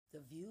The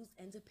views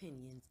and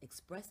opinions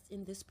expressed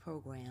in this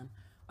program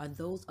are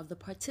those of the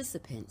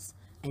participants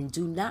and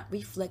do not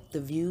reflect the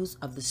views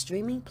of the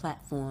streaming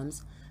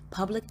platforms,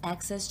 public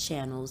access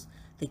channels,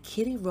 the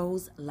Kitty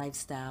Rose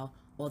lifestyle,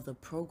 or the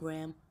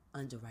program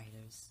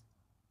underwriters.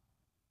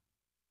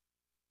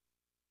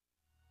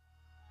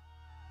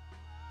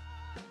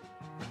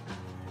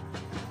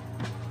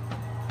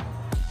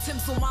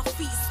 Tim's on my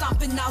feet,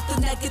 stomping out the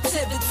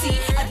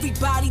negativity.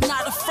 Everybody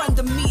not a friend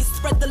of me.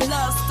 Spread the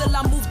love, still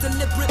I move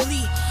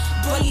deliberately.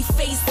 Bully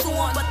face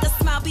on, but the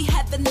smile be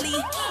heavenly.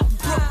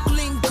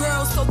 Brooklyn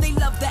girls, so they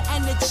love the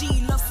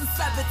energy. Love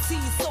sincerity,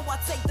 so I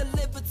take the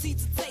liberty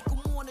to take them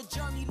on a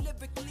journey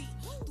lyrically.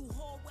 Through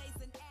hallways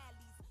and alleys.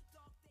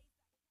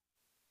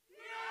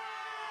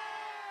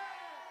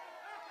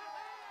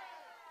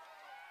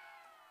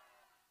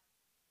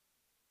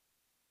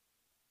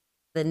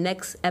 The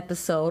next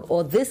episode,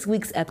 or this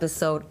week's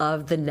episode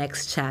of The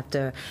Next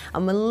Chapter.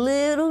 I'm a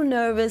little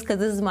nervous because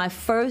this is my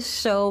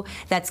first show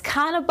that's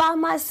kind of by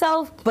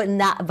myself, but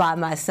not by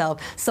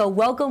myself. So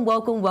welcome,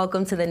 welcome,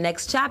 welcome to The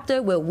Next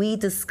Chapter, where we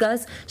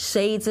discuss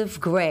shades of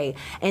gray.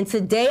 And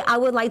today I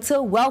would like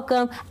to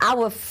welcome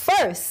our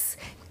first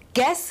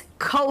guest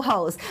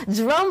co-host.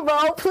 Drum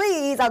roll,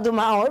 please. I'll do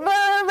my own.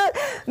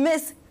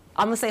 Miss,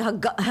 I'm going to say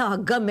her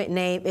government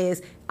name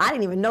is, I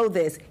didn't even know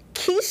this,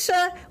 Kiki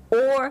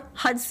Orr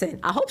Hudson.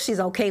 I hope she's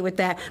okay with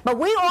that. But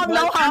we all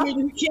know her. I mean,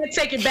 you can't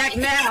take it back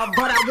now,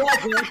 but I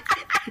wasn't.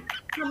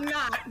 I'm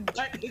not,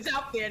 but it's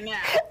out there now.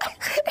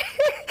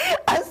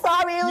 I'm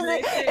sorry,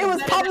 it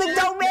was public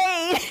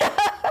domain.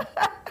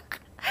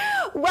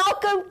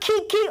 Welcome,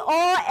 Kiki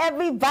Orr,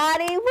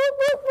 everybody. Woo,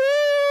 woo,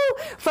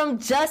 woo. From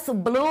Just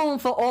Bloom,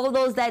 for all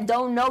those that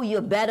don't know, you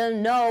better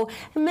know.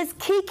 Miss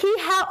Kiki,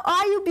 how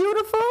are you,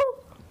 beautiful?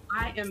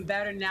 I am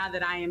better now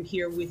that I am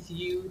here with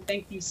you.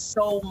 Thank you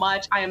so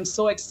much. I am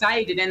so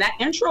excited. And that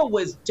intro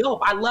was dope.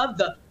 I love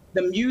the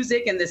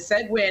music and the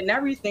segue and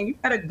everything. You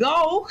gotta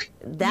go.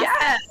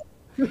 Yes.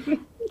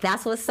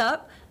 That's what's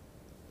up.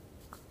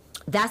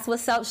 That's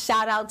what's up.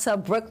 Shout out to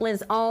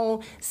Brooklyn's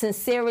own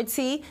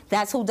Sincerity.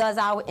 That's who does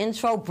our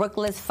intro,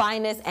 Brooklyn's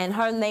finest. And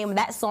her name,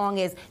 that song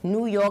is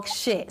New York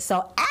Shit.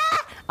 So,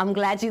 I'm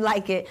glad you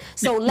like it.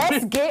 So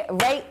let's get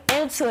right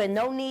into it.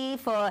 No need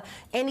for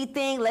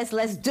anything.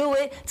 Let's do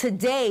it.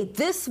 Today,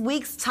 this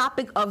week's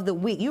topic of the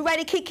week. You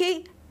ready,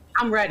 Kiki?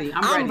 I'm ready.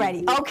 I'm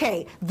ready.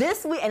 Okay.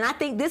 This week, and I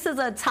think this is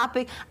a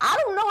topic,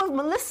 I don't know if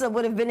Melissa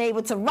would have been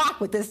able to rock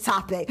with this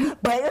topic,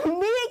 but me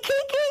and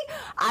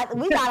Kiki,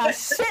 we got a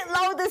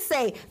shitload to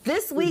say.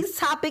 This week's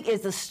topic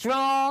is the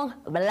strong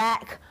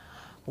black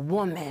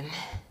woman.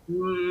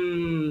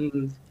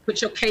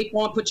 Put your cape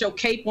on, put your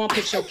cape on,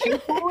 put your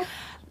cape on.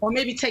 Or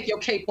maybe take your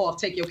cape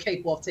off, take your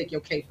cape off, take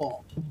your cape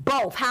off.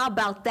 Both. How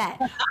about that?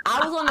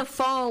 I was on the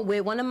phone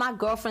with one of my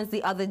girlfriends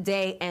the other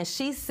day, and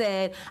she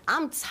said,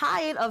 I'm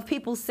tired of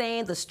people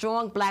saying the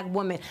strong black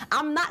woman.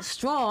 I'm not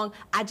strong.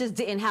 I just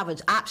didn't have an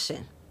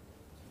option.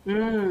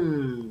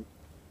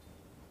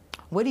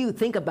 What do you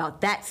think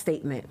about that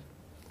statement?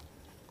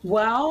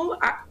 Well,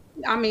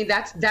 I mean,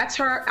 that's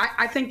her.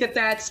 I think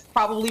that's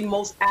probably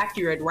most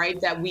accurate,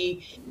 right? That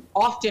we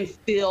often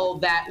feel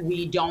that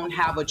we don't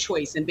have a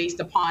choice. And based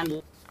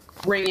upon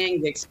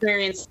bringing the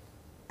experience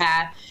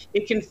that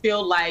it can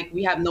feel like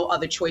we have no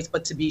other choice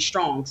but to be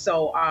strong.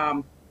 So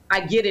I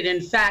get it.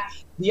 In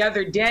fact, the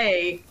other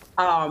day,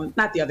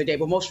 not the other day,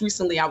 but most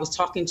recently, I was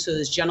talking to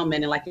this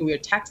gentleman, and like we were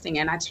texting,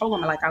 and I told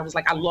him,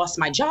 I lost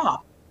my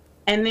job.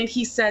 And then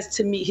he says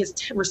to me, his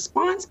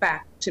response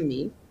back to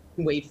me,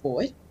 wait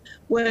for it,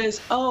 was,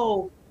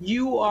 oh,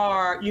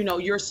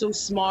 you're so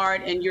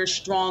smart and you're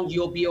strong,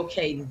 you'll be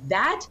okay.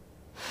 That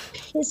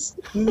pissed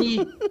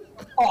me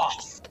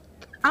off.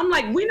 I'm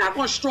like, we're not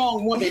going to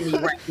strong woman me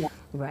right now.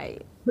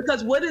 Right.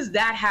 Because what does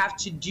that have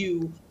to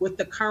do with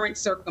the current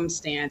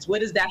circumstance?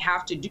 What does that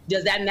have to do?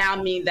 Does that now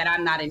mean that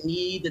I'm not in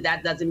need?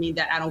 That doesn't mean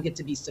that I don't get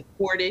to be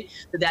supported?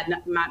 Does that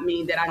not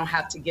mean that I don't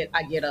have to get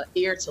an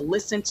ear to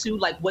listen to?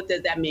 Like, what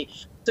does that mean?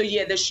 So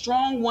yeah, the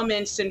strong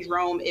woman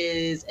syndrome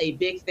is a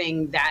big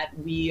thing that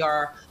we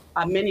are,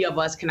 many of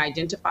us can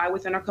identify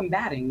with and are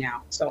combating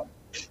now. So,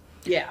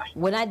 yeah.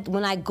 When I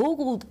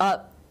Googled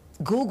up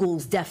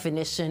Google's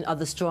definition of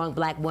the strong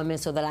black woman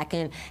so that I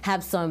can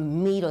have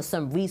some meat or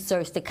some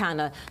research to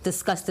kind of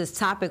discuss this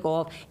topic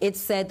off, it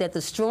said that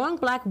the strong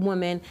black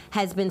woman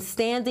has been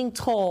standing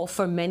tall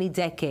for many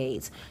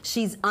decades.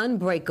 She's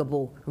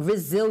unbreakable,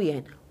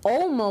 resilient,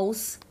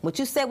 almost, what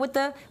you said with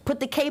put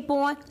the cape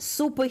on,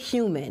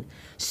 superhuman.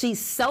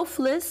 She's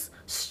selfless,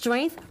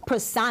 strength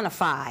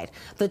personified,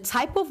 the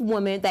type of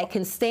woman that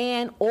can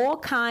stand all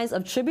kinds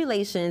of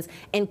tribulations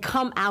and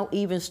come out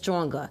even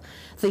stronger.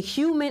 The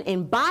human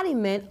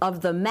embodiment of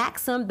the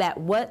maxim that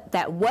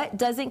what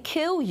doesn't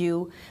kill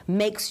you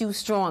makes you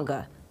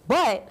stronger.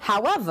 But,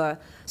 however,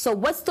 so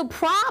what's the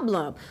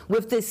problem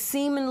with this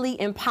seemingly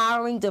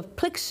empowering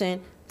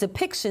depiction,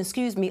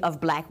 of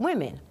black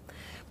women?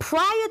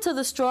 Prior to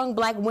the strong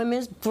black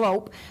women's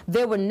trope,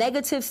 there were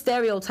negative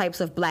stereotypes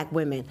of black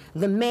women.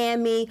 The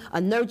mammy, a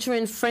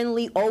nurturing,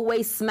 friendly,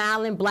 always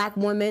smiling black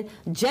woman,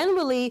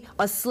 generally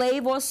a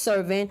slave or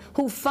servant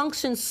who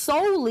functioned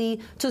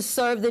solely to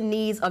serve the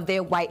needs of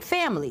their white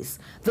families.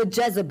 The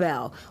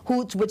Jezebel,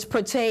 which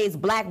portrays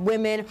black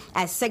women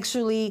as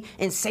sexually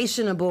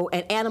insatiable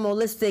and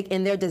animalistic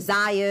in their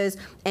desires,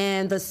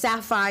 and the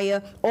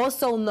Sapphire,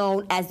 also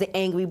known as the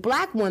angry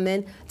black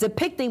woman,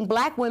 depicting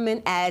black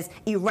women as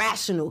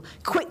irrational,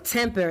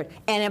 quick-tempered,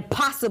 and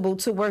impossible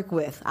to work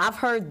with. I've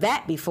heard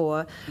that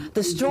before.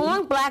 The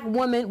strong black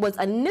woman was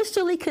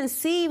initially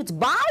conceived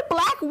by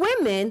black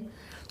women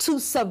to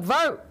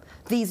subvert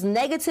these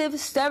negative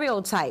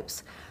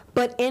stereotypes.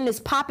 But in its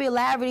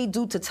popularity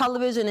due to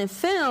television and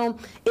film,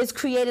 it's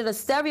created a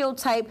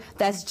stereotype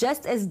that's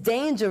just as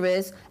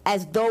dangerous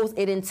as those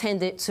it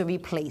intended to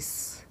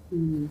replace.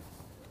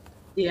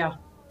 Yeah.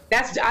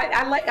 That's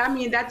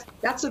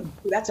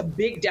a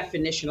big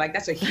definition. Like,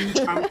 that's a huge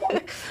term.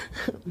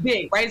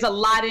 Big, right? There's a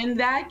lot in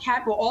that,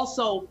 Kat, but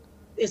also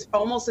it's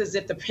almost as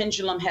if the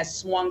pendulum has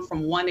swung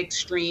from one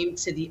extreme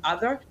to the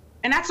other.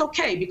 And that's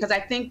okay, because I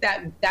think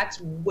that that's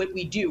what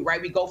we do,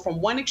 right? We go from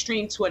one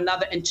extreme to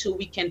another until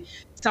we can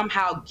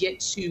somehow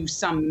get to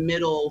some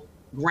middle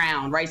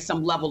ground, right?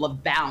 Some level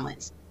of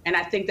balance. And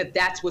I think that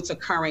that's what's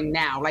occurring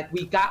now. Like,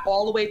 we got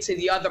all the way to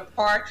the other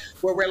part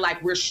where we're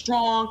like, we're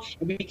strong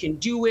and we can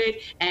do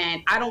it.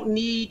 And I don't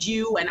need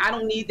you and I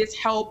don't need this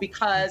help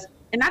because,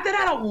 and not that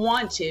I don't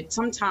want it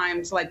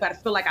sometimes, like, but I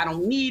feel like I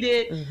don't need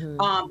it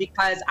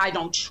because I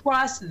don't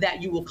trust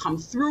that you will come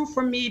through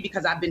for me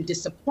because I've been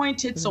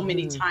disappointed so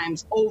many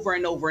times over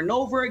and over and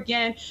over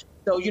again.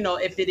 So, you know,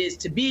 if it is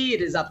to be,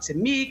 it is up to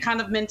me kind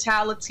of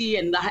mentality.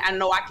 And I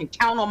know I can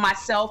count on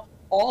myself.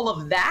 All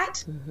of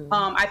that,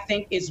 I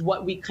think, is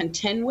what we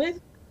contend with.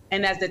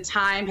 And as the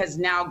time has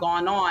now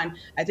gone on,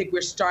 I think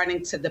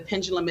the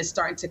pendulum is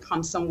starting to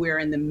come somewhere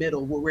in the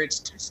middle where we're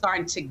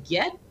starting to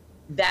get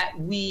that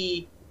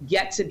we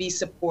get to be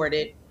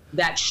supported,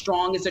 that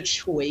strong is a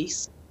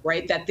choice,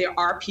 right? That there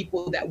are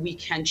people that we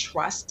can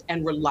trust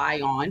and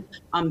rely on,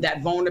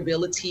 that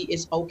vulnerability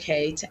is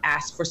okay to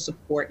ask for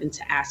support and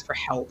to ask for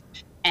help.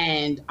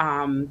 And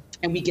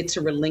we get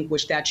to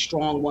relinquish that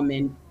strong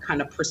woman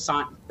kind of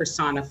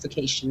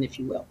personification, if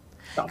you will.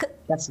 So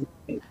that's the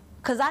thing.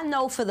 Because I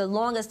know for the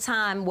longest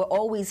time, we're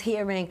always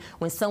hearing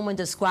when someone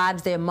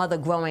describes their mother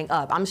growing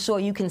up. I'm sure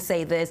you can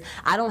say this.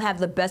 I don't have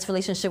the best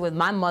relationship with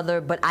my mother,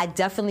 but I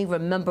definitely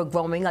remember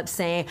growing up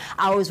saying,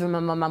 I always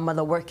remember my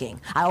mother working.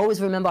 I always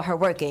remember her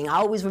working. I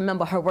always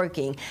remember her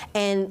working.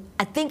 And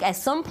I think at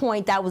some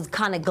point that was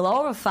kind of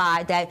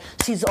glorified, that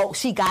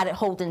she got it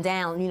holding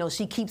down. You know,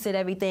 she keeps it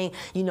everything.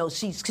 You know,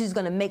 she's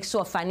going to make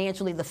sure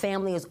financially the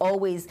family is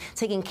always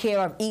taken care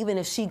of, even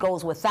if she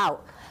goes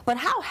without. But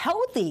how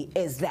healthy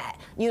is that?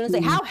 You know what I'm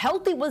saying? How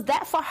healthy was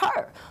that for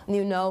her?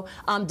 You know,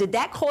 did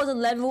that cause a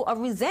level of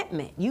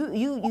resentment?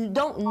 You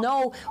don't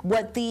know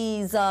what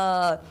these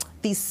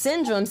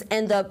syndromes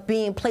end up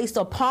being placed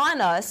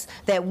upon us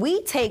that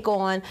we take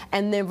on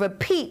and then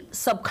repeat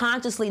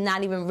subconsciously,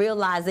 not even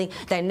realizing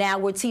that now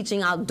we're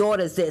teaching our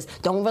daughters this.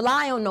 Don't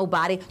rely on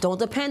nobody. Don't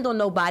depend on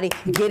nobody.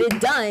 Get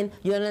it done.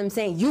 You know what I'm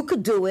saying? You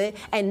could do it.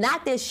 And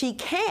not that she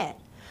can't.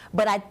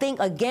 But I think,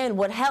 again,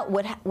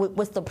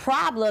 what's the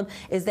problem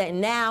is that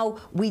now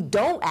we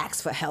don't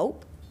ask for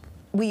help.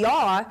 We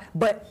are,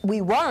 but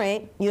we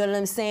weren't, you know what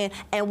I'm saying?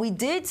 And we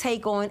did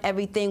take on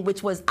everything,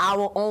 which was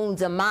our own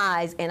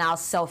demise and our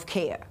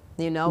self-care,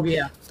 you know?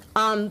 Yeah.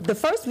 The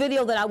first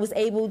video that I was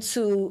able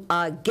to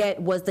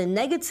get was the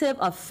negative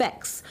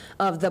effects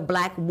of the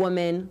black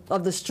woman,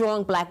 of the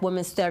strong black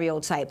woman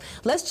stereotype.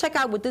 Let's check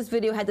out what this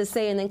video had to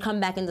say and then come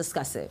back and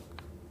discuss it.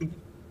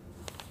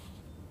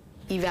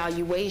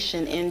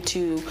 Evaluation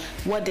into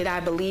what did I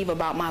believe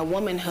about my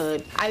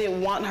womanhood. I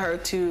didn't want her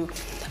to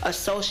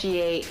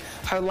associate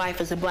her life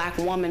as a black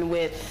woman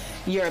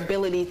with your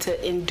ability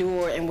to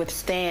endure and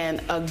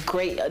withstand a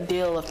great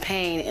deal of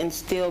pain and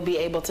still be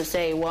able to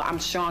say, well, I'm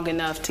strong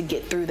enough to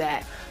get through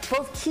that.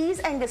 Both Keys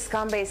and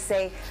Gascombe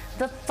say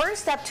the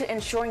first step to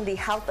ensuring the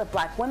health of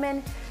black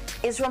women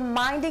is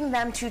reminding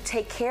them to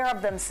take care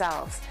of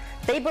themselves.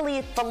 They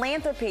believe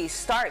philanthropy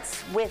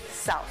starts with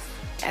self.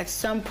 At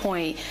some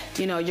point,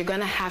 you know, you're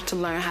gonna have to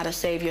learn how to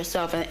save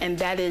yourself, and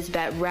that is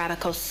that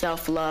radical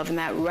self-love and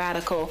that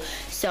radical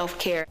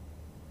self-care.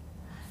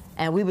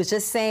 And we was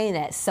just saying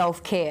that,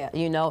 self-care,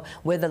 you know,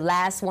 we're the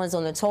last ones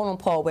on the totem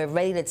pole. We're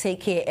ready to take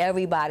care of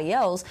everybody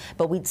else,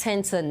 but we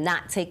tend to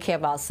not take care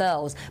of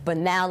ourselves. But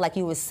now, like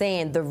you were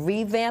saying, the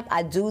revamp,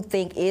 I do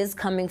think, is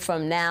coming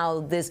from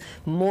now this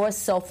more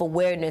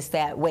self-awareness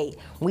that, wait,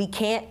 we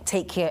can't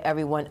take care of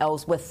everyone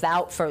else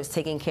without first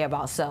taking care of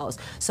ourselves.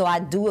 So I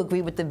do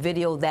agree with the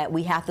video that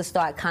we have to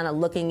start kind of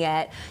looking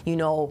at, you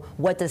know,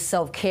 what does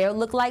self-care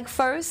look like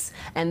first,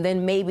 and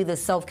then maybe the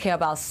self-care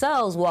of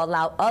ourselves will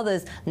allow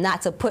others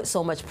not to put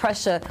so much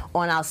pressure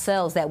on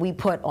ourselves that we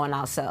put on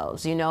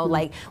ourselves, you know?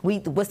 Like,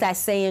 what's that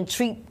saying?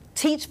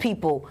 Teach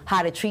people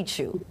how to treat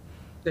you.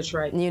 That's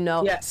right. You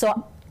know? Yeah. So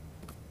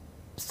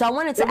I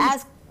wanted to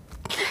ask...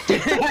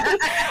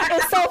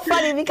 It's so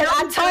funny because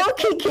I told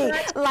Kiki,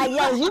 like,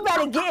 yo, you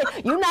better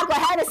you're not going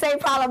to have the same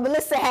problem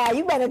Melissa had.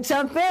 You better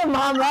jump in,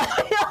 mama.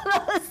 You know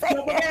what I'm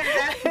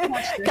saying?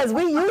 Because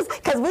we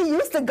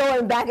used to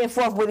going back and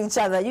forth with each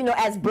other, you know,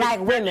 as black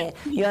women.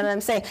 You know what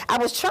I'm saying? I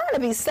was trying to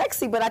be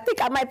sexy, but I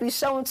think I might be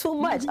showing too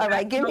much. All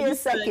right, give me a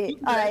second.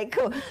 All right,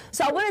 cool.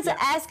 So I wanted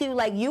to ask you,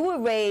 like, you were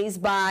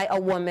raised by a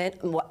woman.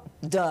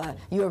 Duh,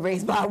 you were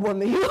raised by a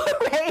woman. You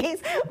were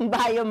raised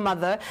by your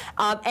mother.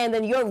 And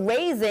then you're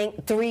raising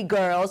 3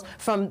 girls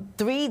from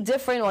 3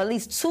 different, or at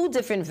least 2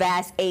 different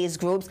vast age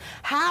groups.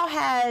 How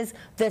has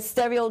the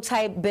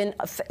stereotype been,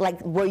 like,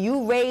 were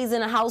you raised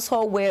in a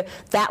household where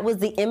that was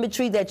the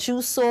imagery that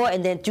you saw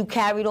and then you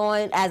carried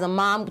on as a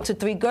mom to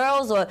 3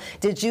 girls? Or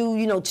did you,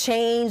 you know,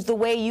 change the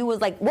way you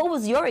was, like, what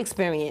was your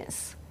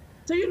experience?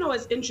 So, you know,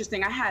 it's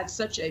interesting. I had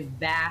such a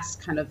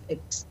vast kind of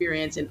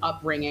experience and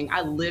upbringing.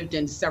 I lived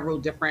in several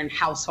different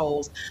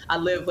households. I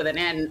lived with an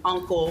aunt and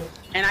uncle.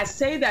 And I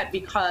say that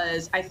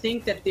because I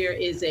think that there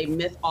is a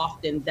myth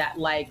often that,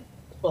 like,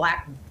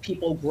 Black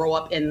people grow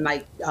up in,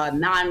 like,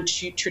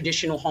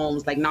 non-traditional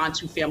homes, like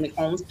non-2-family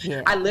homes.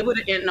 Yeah. I lived with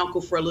an aunt and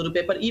uncle for a little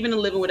bit, but even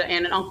living with an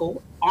aunt and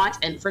uncle,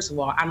 and first of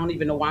all, I don't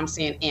even know why I'm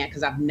saying aunt,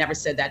 because I've never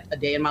said that a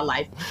day in my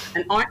life,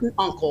 an aunt and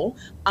uncle,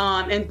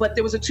 but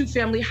there was a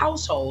 2-family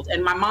household,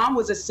 and my mom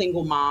was a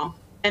single mom.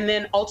 And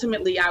then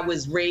ultimately I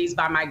was raised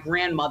by my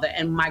grandmother,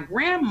 and my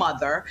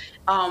grandmother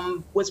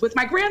was with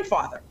my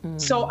grandfather.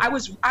 So I've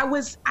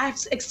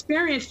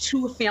experienced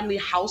 2-family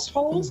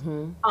households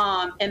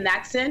in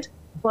that sense.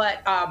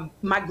 But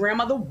my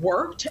grandmother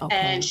worked,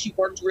 and she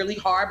worked really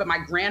hard, but my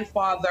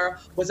grandfather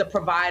was a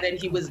provider and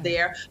he was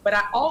there. But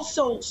I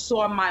also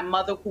saw my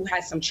mother, who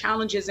had some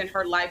challenges in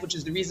her life, which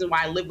is the reason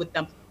why I live with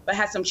them, but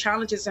had some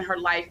challenges in her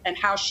life, and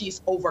how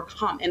she's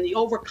overcome. And the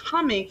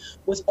overcoming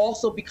was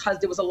also because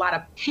there was a lot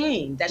of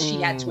pain that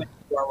she had to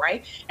endure,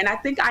 right? And I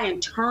think I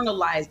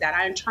internalized that.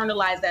 I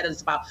internalized that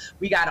as about,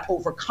 we got to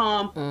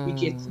overcome, we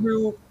get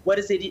through, what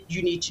is it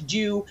you need to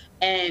do?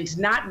 And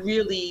not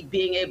really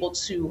being able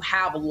to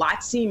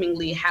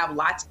seemingly have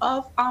lots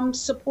of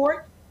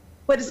support.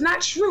 But it's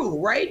not true,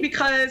 right?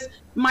 Because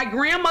my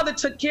grandmother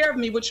took care of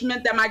me, which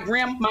meant that my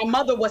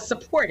mother was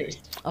supported.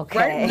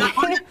 Right? My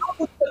aunt and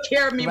uncle took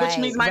care of me, which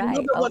means my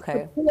mother was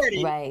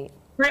supported. Right.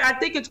 I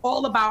think it's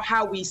all about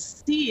how we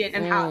see it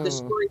and how the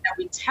story that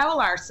we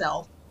tell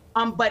ourselves.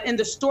 But in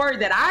the story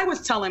that I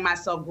was telling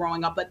myself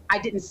growing up, but I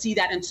didn't see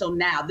that until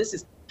now. This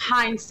is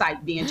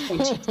hindsight being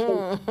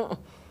 2020.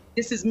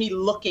 This is me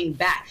looking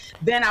back.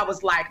 Then I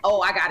was like,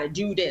 oh, I got to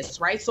do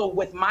this, right? So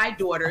with my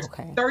daughters,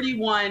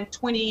 31,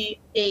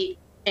 28,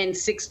 and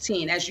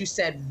 16, as you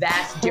said,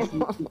 vast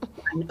difference.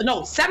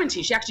 No,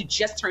 17. She actually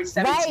just turned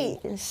 17.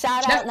 Right.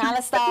 Shout out,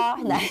 Nala Star.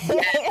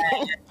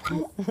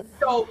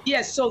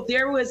 So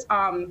there was,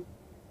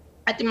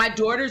 I think my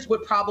daughters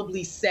would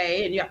probably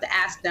say, and you have to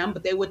ask them,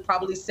 but they would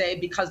probably say,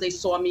 because they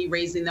saw me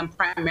raising them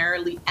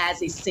primarily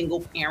as a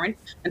single parent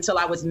until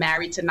I was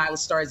married to Nyla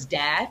Star's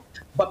dad,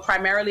 but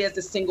primarily as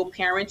a single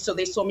parent. So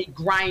they saw me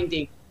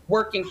grinding,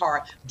 working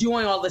hard,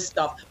 doing all this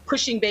stuff,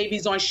 pushing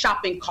babies on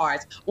shopping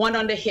carts, one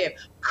on the hip,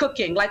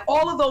 cooking, like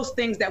all of those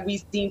things that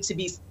we deem to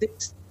be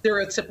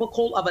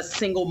stereotypical of a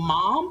single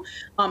mom,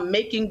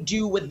 making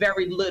do with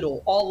very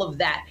little, all of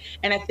that.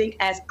 And I think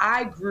as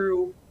I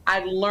grew, I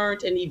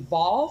learned and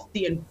evolved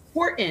the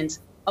importance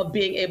of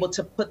being able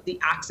to put the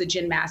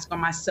oxygen mask on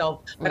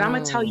myself. But I'm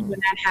going to tell you, when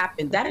that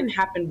happened, that didn't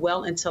happen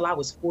well until I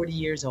was 40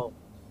 years old.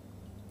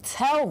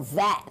 Tell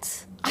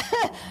that.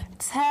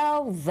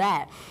 Tell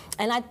that.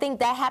 And I think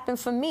that happened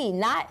for me,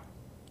 not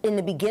in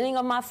the beginning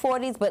of my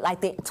 40s, but like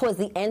towards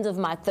the end of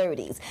my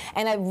 30s.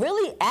 And I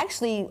really,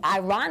 actually,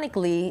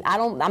 ironically,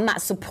 I'm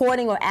not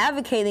supporting or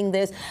advocating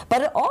this,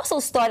 but it also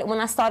started when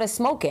I started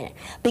smoking.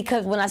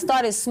 Because when I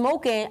started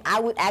smoking,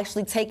 I would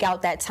actually take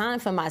out that time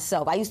for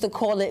myself. I used to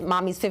call it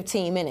mommy's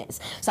 15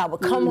 minutes. So I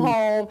would come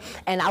home,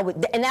 and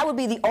that would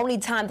be the only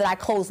time that I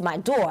closed my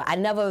door. I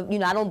never,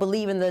 I don't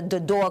believe in the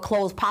door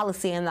closed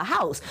policy in the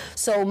house.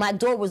 So my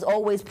door was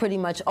always pretty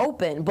much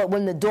open. But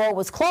when the door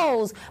was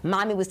closed,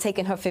 mommy was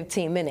taking her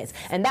 15 minutes.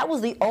 And that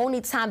was the only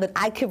time that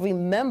I could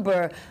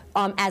remember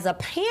as a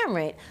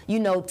parent,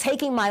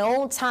 taking my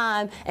own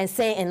time and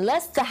saying,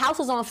 unless the house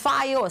is on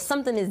fire or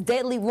something is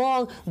deadly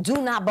wrong,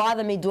 do not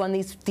bother me during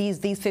these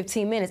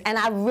 15 minutes. And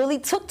I really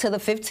took to the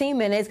 15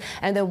 minutes.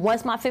 And then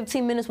once my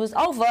 15 minutes was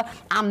over,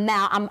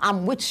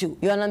 I'm with you.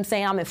 You know what I'm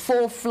saying? I'm in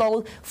full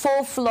flow,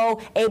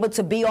 able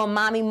to be on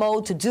mommy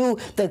mode, to do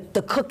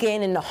the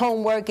cooking and the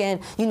homework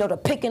and, the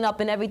picking up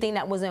and everything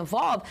that was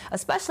involved,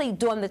 especially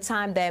during the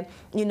time that,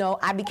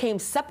 I became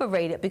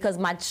separated, because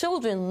my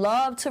children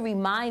love to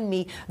remind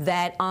me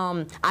that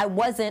I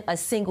wasn't a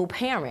single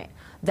parent,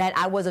 that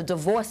I was a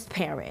divorced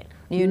parent,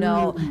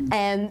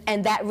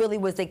 and that really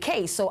was the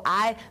case. So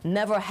I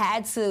never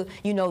had to,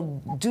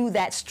 do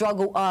that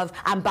struggle of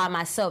I'm by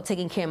myself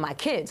taking care of my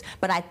kids.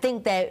 But I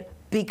think that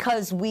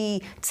because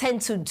we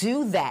tend to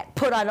do that,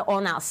 put it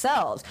on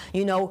ourselves.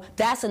 You know,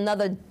 that's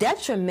another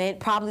detriment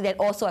probably that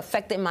also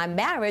affected my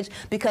marriage,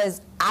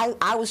 because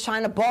I was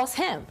trying to boss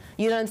him,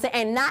 you know what I'm saying?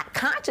 And not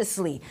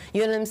consciously,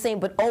 you know what I'm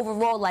saying? But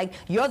overall, like,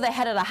 you're the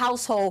head of the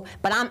household,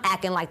 but I'm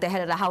acting like the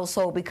head of the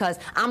household because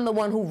I'm the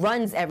one who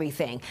runs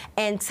everything.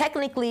 And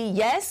technically,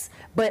 yes,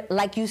 but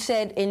like you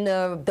said in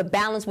the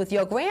balance with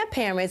your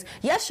grandparents,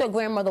 yes, your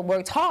grandmother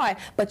worked hard,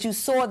 but you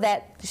saw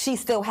that she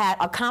still had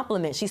a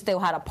complement, she still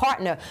had a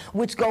partner,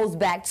 which goes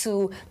back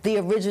to the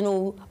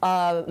original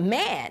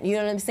man, you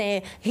know what I'm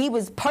saying? He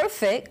was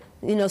perfect.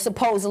 You know,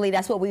 supposedly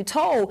that's what we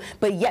told,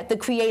 but yet the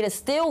creator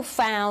still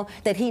found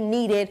that he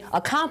needed a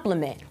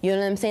complement. You know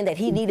what I'm saying? That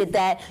he needed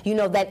that, you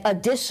know, that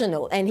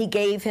additional, and he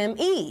gave him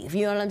Eve.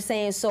 You know what I'm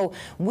saying? So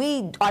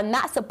we are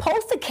not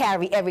supposed to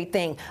carry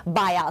everything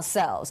by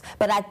ourselves.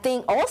 But I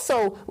think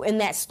also in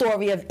that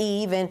story of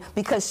Eve, and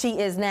because she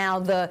is now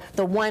the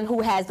one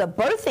who has the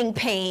birthing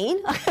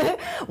pain,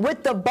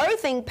 with the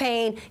birthing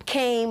pain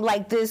came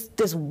like this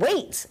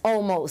weight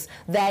almost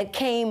that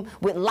came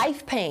with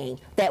life pain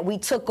that we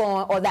took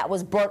on, or that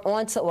was brought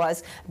onto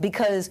us,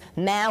 because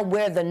now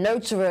we're the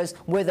nurturers,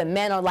 where the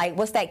men are like,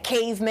 what's that,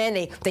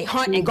 cavemen? They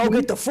hunt and go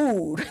get the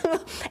food,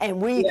 and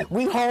we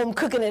home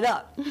cooking it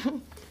up.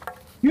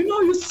 You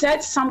know, you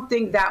said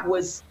something that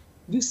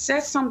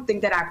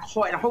I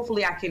caught, and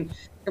hopefully I can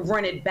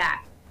run it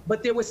back.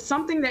 But there was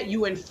something that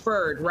you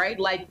inferred, right?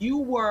 Like, you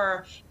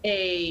were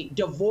a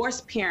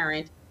divorced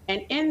parent,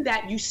 and in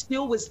that you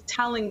still was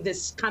telling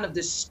this kind of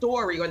this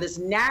story or this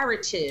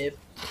narrative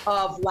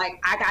of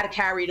like, I got to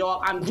carry it all,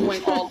 I'm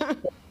doing all of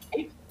it.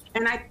 Right?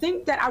 And I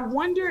think that, I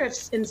wonder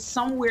if in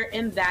somewhere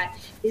in that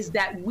is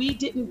that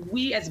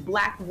we as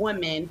Black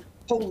women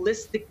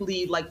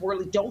holistically, like,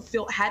 really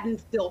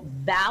hadn't felt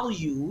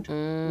valued,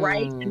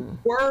 right, and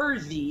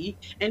worthy.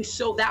 And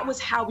so that was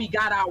how we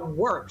got our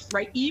worth,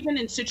 right? Even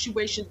in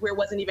situations where it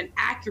wasn't even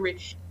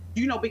accurate,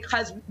 you know,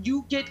 because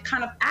you get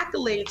kind of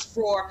accolades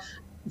for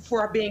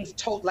being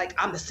told, like,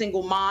 I'm the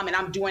single mom and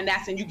I'm doing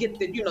that, and you get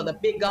the, you know, the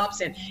big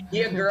ups, and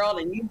yeah, girl,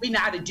 and we know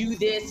how to do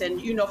this,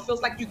 and, you know,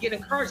 feels like you get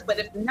encouraged. But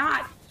if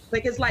not,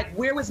 like, it's like,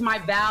 where is my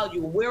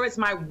value? Where is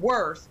my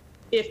worth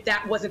if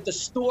that wasn't the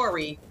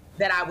story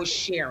that I was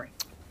sharing?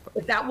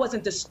 If that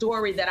wasn't the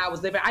story that I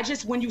was living?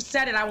 When you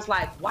said it, I was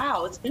like,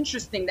 wow, it's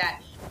interesting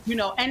that, you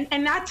know, and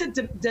not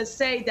to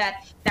say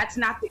that that's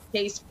not the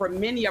case for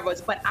many of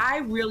us, but I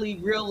really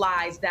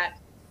realized that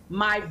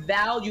my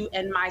value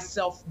and my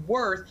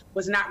self-worth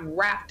was not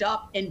wrapped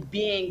up in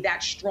being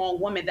that strong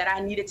woman, that I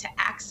needed to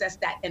access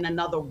that in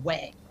another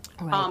way.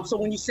 Right. So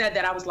when you said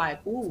that, I was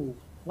like, ooh,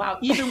 wow,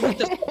 even with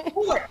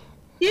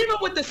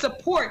the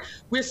support,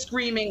 we're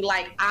screaming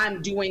like,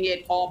 I'm doing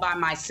it all by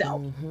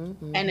myself.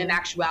 And in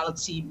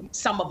actuality,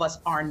 some of us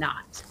are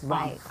not.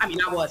 Right. I mean,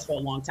 I was for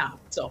a long time.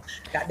 So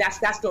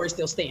that story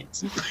still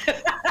stands.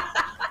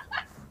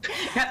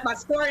 That's my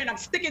story, and I'm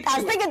sticking to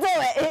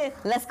it.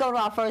 Let's go to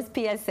our first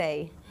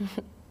PSA.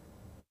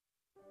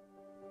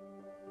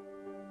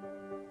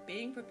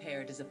 Being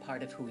prepared is a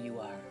part of who you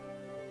are,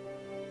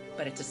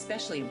 but it's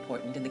especially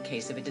important in the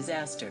case of a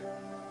disaster.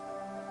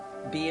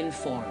 Be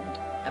informed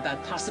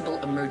about possible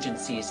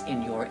emergencies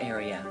in your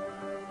area.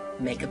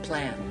 Make a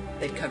plan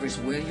that covers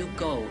where you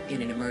go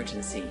in an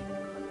emergency.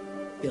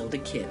 Build a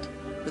kit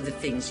with the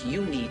things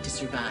you need to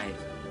survive.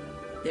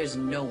 There's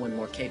no one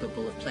more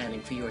capable of planning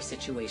for your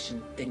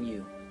situation than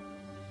you.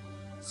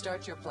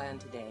 Start your plan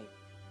today.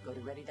 Go to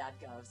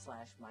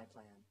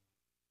ready.gov/myplan.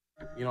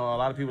 You know, a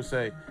lot of people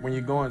say, when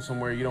you're going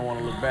somewhere, you don't want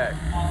to look back.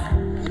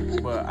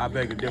 But I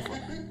beg to differ.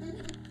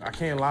 I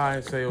can't lie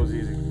and say it was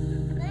easy.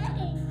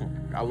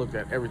 I looked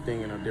at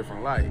everything in a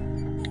different light.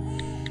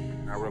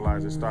 I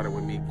realized it started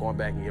with me going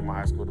back and getting my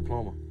high school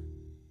diploma.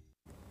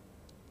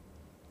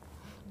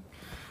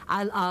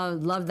 I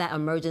love that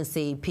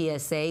emergency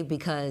PSA,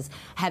 because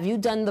have you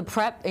done the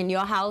prep in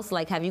your house?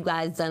 Like, have you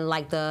guys done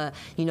like the,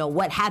 you know,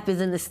 what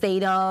happens in the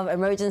state of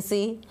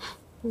emergency?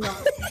 No.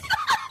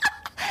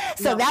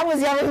 So that was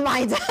your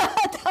reminder.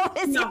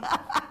 It's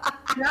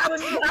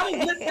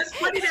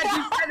funny that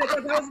you said it,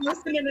 because I was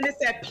listening and it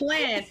said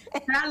plan,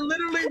 and I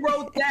literally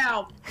wrote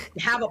down,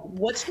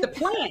 what's the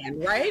plan,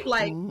 right?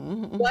 Like,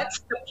 what's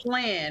the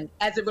plan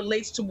as it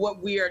relates to what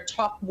we're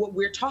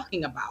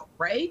talking about,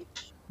 right?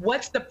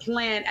 What's the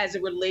plan as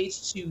it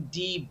relates to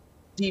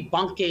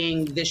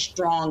debunking this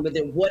strong with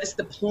it? What is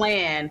the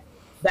plan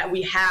that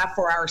we have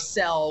for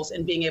ourselves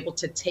and being able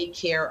to take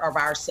care of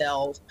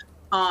ourselves?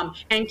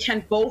 And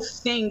can both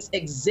things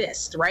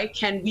exist, right?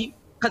 Can we,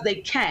 because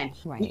they can.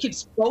 Right. We could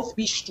both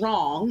be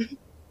strong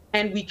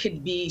and we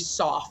could be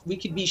soft. We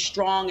could be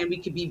strong and we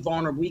could be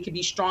vulnerable. We could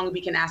be strong and we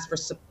can ask for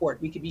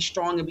support. We could be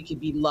strong and we could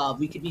be loved.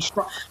 We could be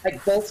strong.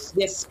 Like, both,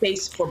 there's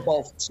space for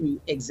both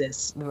to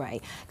exist.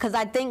 Right. Because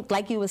I think,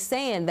 like you were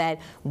saying, that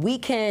we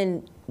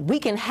can we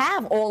can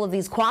have all of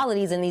these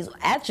qualities and these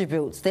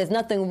attributes. There's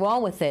nothing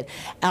wrong with it.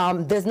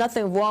 There's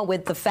nothing wrong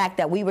with the fact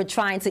that we were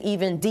trying to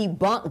even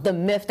debunk the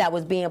myth that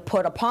was being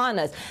put upon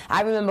us.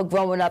 I remember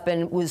growing up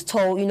and was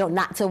told, you know,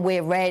 not to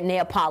wear red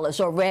nail polish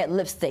or red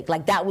lipstick.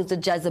 Like that was the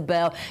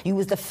Jezebel. You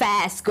was the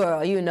fast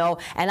girl, you know.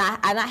 And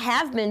I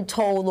have been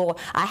told, or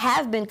I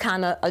have been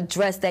kind of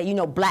addressed that, you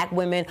know, black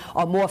women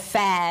are more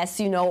fast,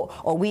 you know,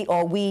 or we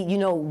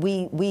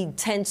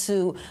tend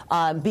to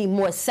be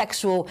more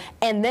sexual.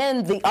 And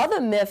then the other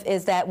myth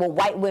is that, well,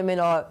 white women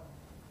are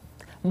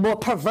more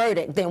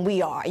perverted than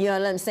we are, you know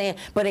what I'm saying?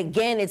 But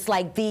again, it's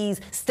like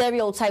these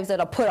stereotypes that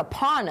are put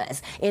upon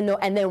us, you know,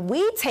 and then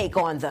we take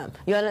on them,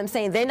 you know what I'm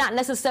saying? They're not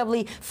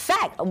necessarily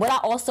fact. What I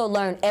also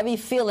learned, every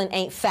feeling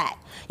ain't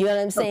fact, you know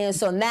what I'm saying?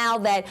 So now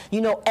that,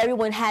 you know,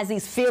 everyone has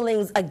these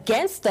feelings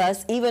against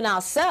us, even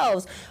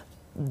ourselves,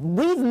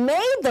 we've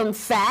made them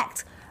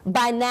fact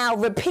by now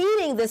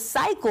repeating this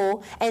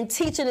cycle and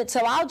teaching it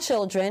to our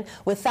children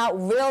without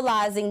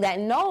realizing that,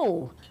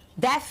 no,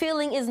 that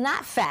feeling is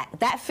not fact.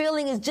 That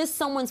feeling is just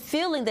someone's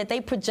feeling that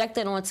they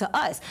projected onto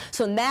us.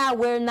 So now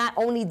we're not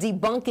only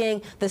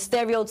debunking the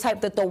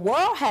stereotype that the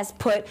world has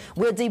put,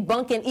 we're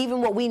debunking even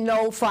what we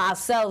know for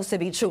ourselves to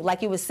be true.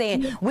 Like you were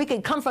saying, we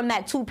can come from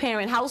that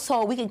two-parent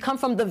household, we can come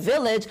from the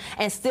village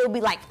and still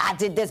be like, I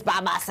did this by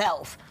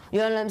myself. You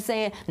know what I'm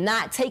saying?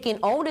 Not taking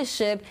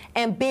ownership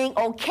and being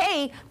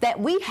okay that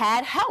we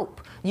had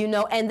help, you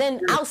know? And then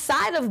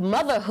outside of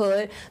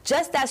motherhood,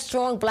 just that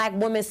strong black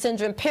woman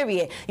syndrome,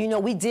 period, you know,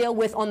 we deal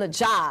with on the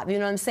job, you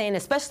know what I'm saying?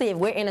 Especially if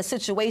we're in a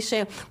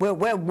situation where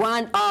we're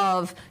one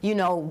of, you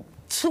know,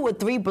 2 or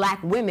 3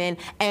 black women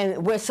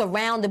and we're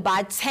surrounded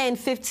by 10,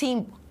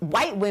 15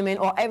 white women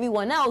or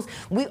everyone else,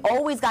 we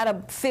always got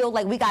to feel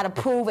like we got to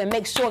prove and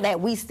make sure that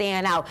we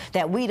stand out,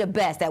 that we the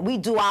best, that we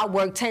do our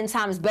work 10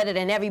 times better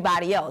than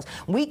everybody else.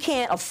 We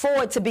can't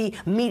afford to be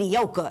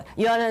mediocre.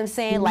 You know what I'm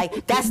saying?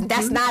 Like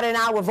that's not in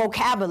our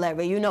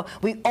vocabulary. You know,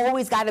 we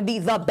always got to be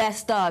the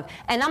best of.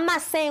 And I'm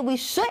not saying we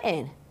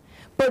shouldn't.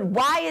 But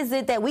why is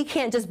it that we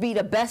can't just be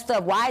the best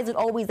of? Why is it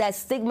always that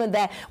stigma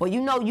that, well,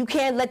 you know, you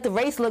can't let the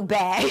race look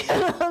bad? You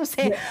know what I'm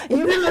saying?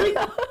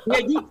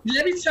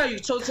 Let me tell you.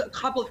 So it's a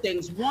couple of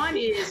things. One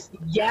is,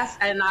 yes,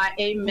 and I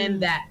amen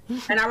that.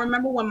 And I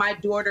remember when my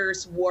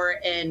daughters were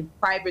in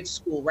private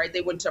school, right?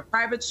 They went to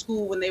private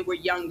school when they were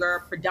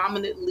younger,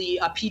 predominantly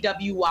a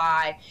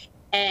PWI,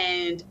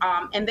 and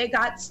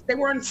they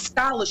were on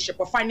scholarship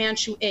or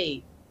financial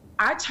aid.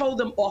 I told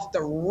them off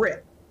the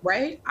rip,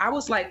 right? I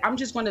was like, I'm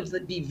just going to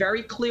be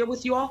very clear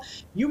with you all.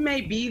 You may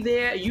be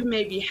there, you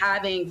may be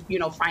having, you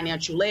know,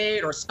 financial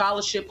aid or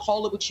scholarship,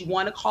 call it what you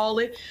want to call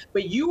it,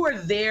 but you are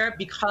there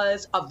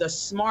because of the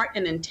smart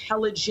and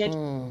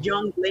intelligent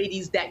young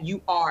ladies that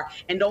you are.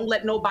 And don't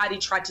let nobody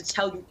try to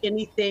tell you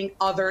anything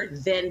other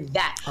than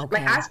that.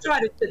 Okay. Like, I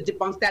started to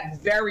debunk that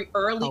very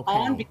early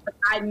on, because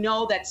I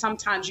know that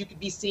sometimes you could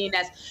be seen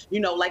as, you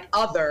know, like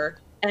other.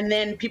 And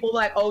then people are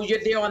like, oh, you're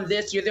there on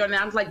this, you're there on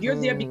that. I was like, you're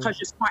there because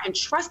you're smart. And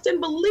trust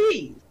and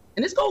believe.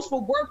 And this goes for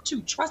work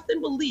too. Trust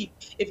and believe.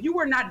 If you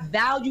were not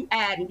value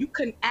add and you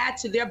couldn't add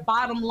to their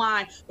bottom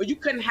line, or you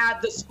couldn't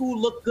have the school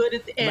look good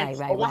at the end,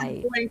 or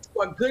going to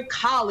a good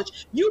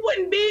college, you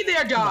wouldn't be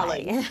there,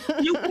 darling.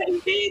 You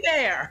wouldn't be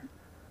there.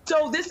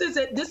 So this is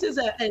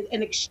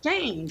an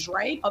exchange,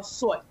 right, of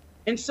sort.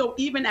 And so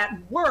even at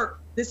work,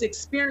 this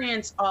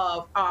experience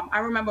of, I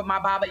remember my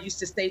Baba used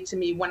to say to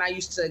me when I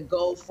used to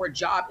go for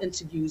job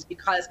interviews,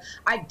 because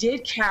I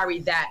did carry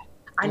that,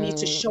 I need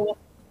to show up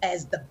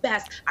as the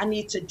best, I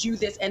need to do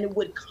this, and it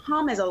would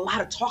come as a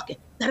lot of talking,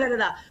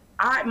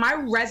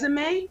 my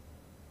resume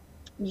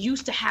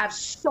used to have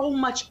so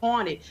much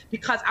on it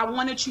because I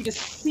wanted you to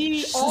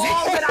see all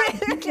that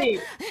I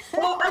did.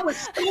 Oh, I was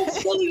so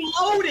fully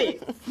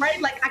loaded,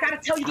 right? Like, I got to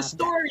tell you the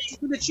stories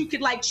so that you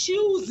could like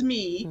choose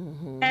me.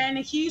 And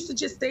he used to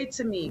just say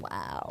to me,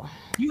 wow,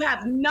 you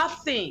have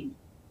nothing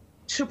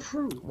to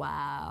prove.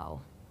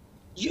 Wow.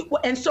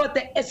 And so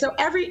so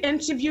every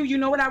interview, you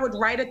know what I would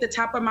write at the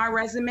top of my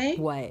resume?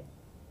 What?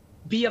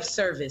 Be of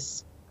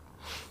service.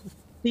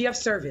 Be of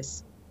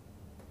service.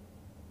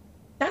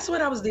 That's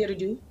what I was there to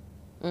do.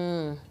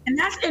 And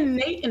that's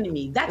innate in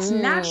me. That's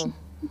natural.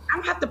 I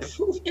don't have to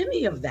prove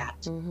any of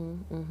that.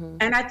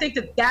 And I think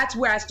that that's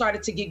where I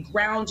started to get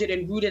grounded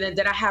and rooted, and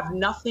that I have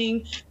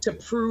nothing to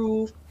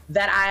prove,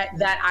 that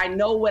I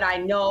know what I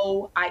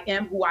know. I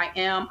am who I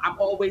am. I'm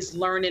always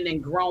learning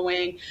and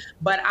growing,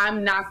 but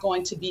I'm not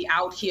going to be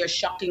out here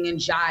shucking and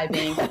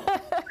jiving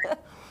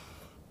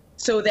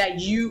so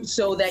that you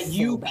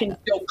can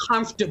feel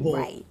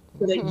comfortable,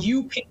 so that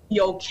you can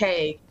be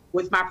okay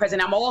with my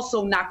present. I'm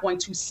also not going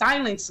to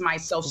silence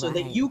myself so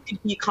that you can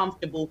be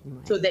comfortable,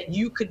 so that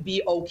you could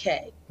be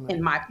okay in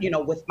my, you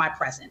know, with my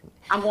present.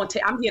 I'm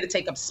here to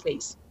take up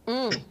space.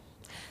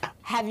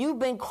 Have you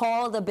been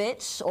called a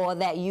bitch, or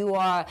that you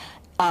are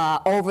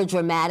over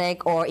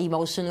dramatic or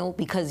emotional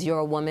because you're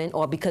a woman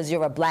or because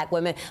you're a black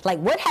woman? Like,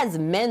 what has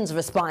men's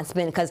response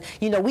been? Because,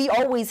 you know, we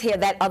always hear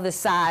that other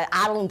side.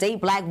 I don't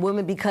date black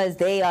women because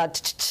they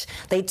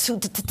too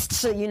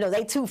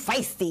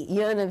feisty.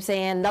 You know what I'm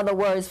saying? In other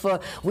words, for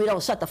we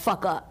don't shut the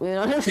fuck up. You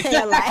know what I'm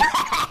saying?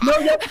 Like, know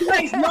your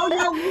place, know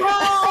your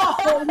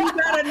role. You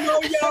gotta know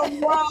your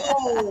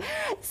role.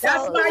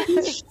 That's why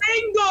you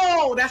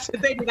single. That's the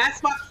thing.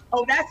 That's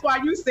why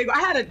you single. I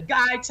had a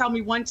guy tell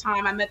me one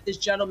time, I met this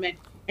gentleman,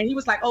 and he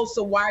was like, "Oh,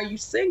 so why are you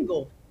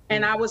single?"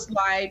 And I was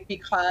like,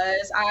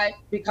 because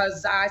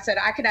I said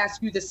I could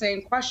ask you the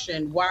same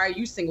question. Why are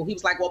you single? He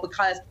was like, well,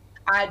 because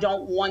I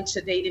don't want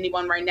to date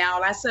anyone right now.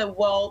 And I said,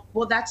 well,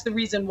 that's the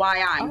reason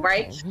why I'm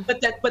right.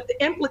 But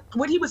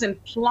what he was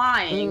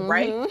implying,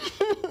 right,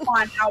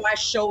 on how I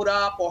showed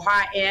up or how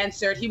I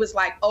answered, he was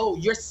like, oh,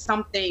 you're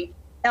something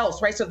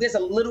else, right? So there's a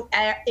little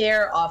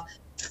air of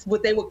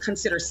what they would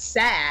consider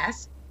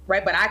sass,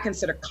 right? But I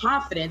consider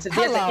confidence. If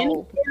there's any air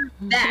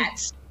of that,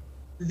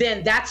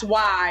 then that's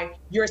why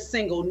you're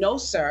single. No,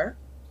 sir.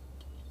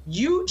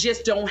 You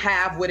just don't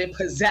have what it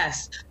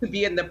possesses to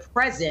be in the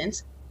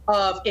presence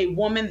of a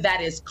woman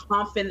that is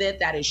confident,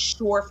 that is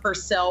sure of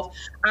herself.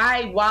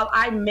 While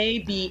I may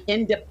be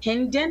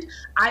independent,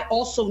 I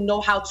also know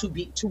how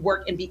to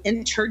work and be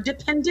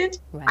interdependent.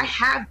 Right. I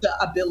have the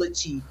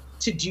ability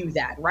to do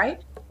that,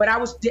 right? But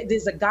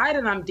there's a guy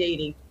that I'm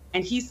dating,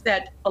 and he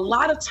said a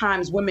lot of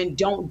times women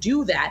don't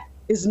do that.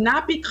 Is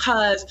not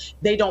because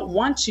they don't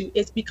want to,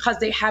 it's because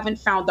they haven't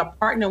found a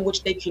partner in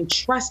which they can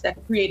trust that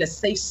create a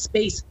safe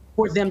space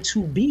for them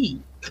to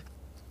be.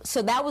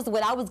 So that was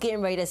what I was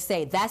getting ready to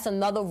say. That's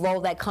another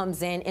role that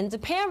comes into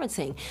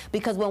parenting.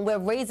 Because when we're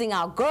raising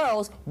our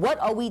girls, what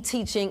are we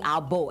teaching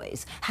our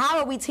boys? How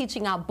are we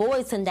teaching our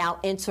boys to now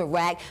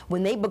interact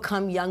when they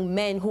become young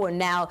men who are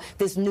now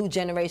this new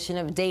generation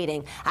of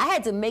dating? I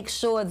had to make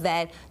sure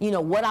that, you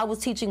know, what I was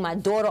teaching my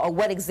daughter or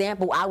what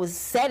example I was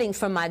setting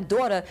for my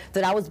daughter,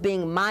 that I was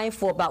being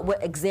mindful about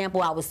what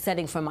example I was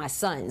setting for my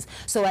sons.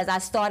 So as I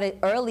started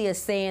earlier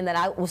saying that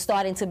I was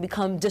starting to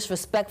become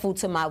disrespectful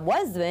to my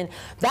husband,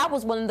 that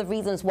was one of the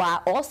reasons why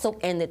I also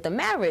ended the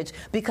marriage,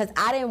 because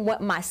I didn't want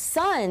my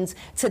sons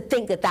to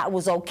think that that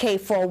was okay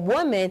for a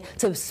woman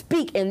to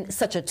speak in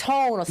such a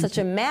tone or such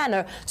a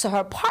manner to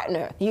her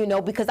partner, you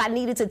know, because I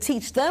needed to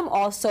teach them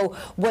also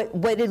what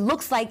it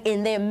looks like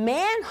in their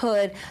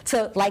manhood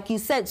to, like you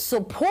said,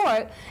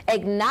 support,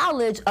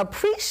 acknowledge,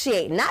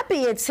 appreciate, not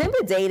be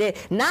intimidated,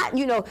 not,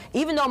 you know,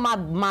 even though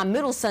my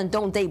middle son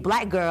don't date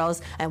black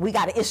girls, and we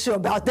got an issue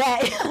about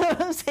that, you know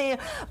what I'm saying?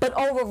 But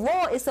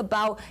overall, it's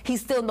about he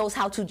still knows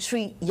how to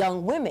treat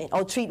young women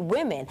or treat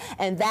women,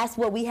 and that's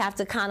where we have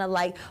to kind of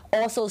like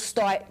also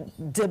start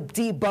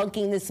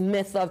debunking this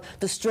myth of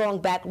the strong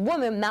black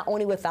woman, not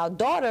only with our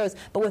daughters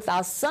but with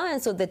our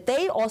sons, so that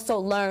they also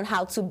learn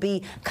how to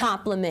be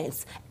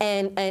compliments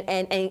and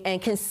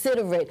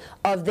considerate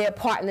of their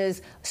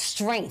partner's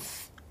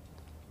strength.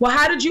 Well,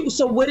 what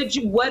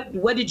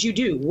did you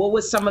do? What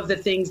was some of the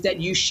things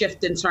that you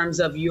shift in terms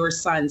of your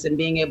sons and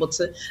being able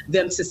to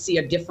them to see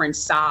a different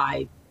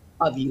side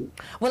of you?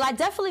 Well, I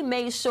definitely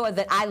made sure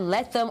that I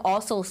let them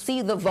also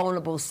see the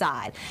vulnerable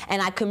side, and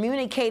I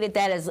communicated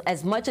that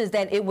as much as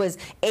that it was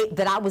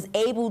that I was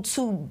able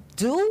to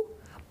do,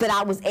 that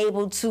I was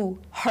able to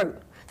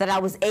hurt, that I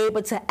was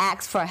able to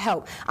ask for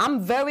help. I'm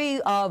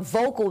very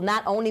vocal,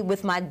 not only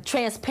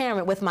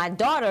transparent with my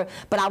daughter,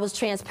 but I was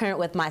transparent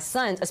with my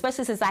sons,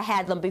 especially since I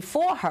had them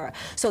before her.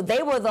 So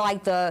they were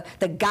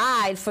the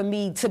guide for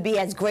me to be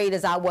as great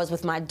as I was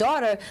with my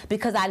daughter,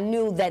 because I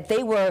knew that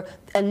they were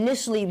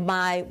initially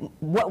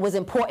what was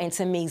important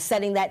to me,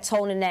 setting that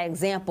tone and that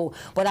example.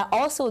 What I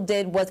also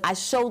did was I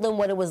showed them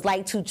what it was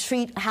like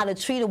how to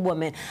treat a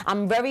woman.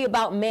 I'm very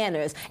about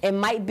manners. It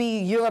might be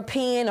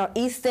European or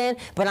Eastern,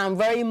 but I'm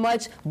very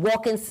much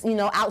walking, you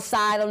know,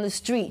 outside on the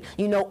street,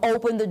 you know,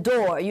 open the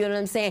door, you know what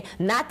I'm saying?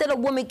 Not that a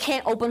woman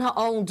can't open her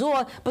own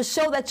door, but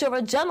show that you're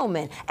a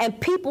gentleman. And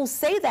people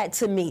say that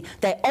to me,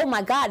 that, oh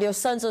my God, your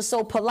sons are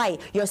so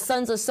polite, your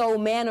sons are so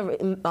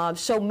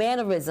show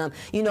mannerism.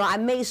 You know, I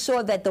made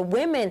sure that the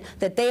women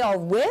that they are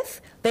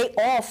with, they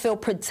all feel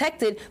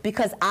protected,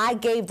 because I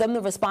gave them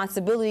the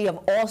responsibility of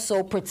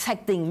also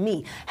protecting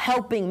me,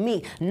 helping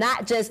me,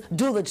 not just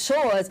do the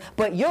chores,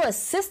 but you're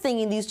assisting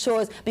in these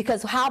chores,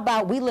 because how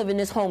about we live in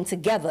this home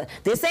together?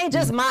 This ain't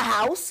just my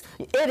house.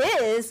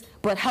 It is,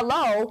 but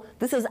hello,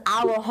 this is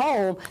our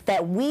home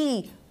that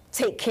we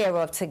take care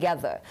of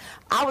together.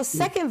 Our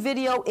second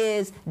video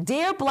is,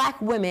 Dear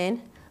Black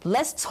Women,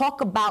 let's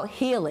talk about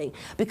healing.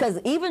 Because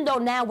even though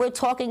now we're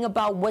talking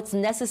about what's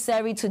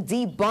necessary to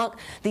debunk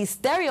these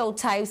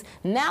stereotypes,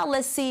 now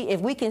let's see if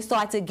we can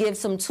start to give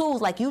some tools,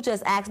 like you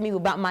just asked me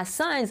about my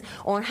sons,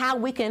 on how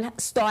we can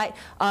start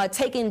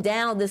taking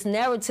down this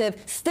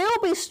narrative, still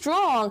be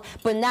strong,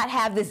 but not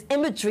have this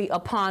imagery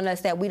upon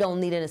us that we don't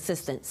need an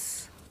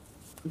assistance.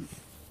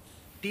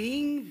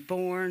 Being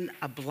born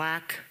a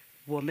black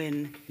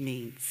woman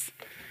means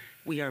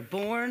we are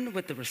born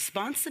with the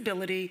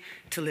responsibility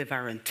to live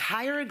our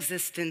entire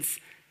existence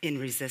in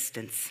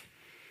resistance.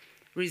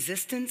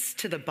 resistance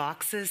to the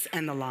boxes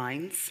and the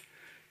lines,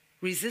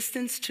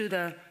 resistance to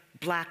the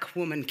Black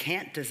woman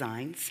can't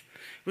designs,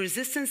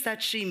 resistance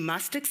that she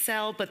must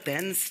excel but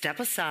then step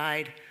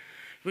aside,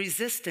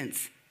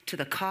 resistance to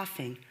the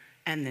coughing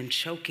and then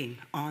choking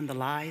on the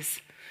lies,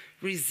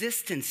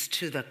 resistance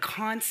to the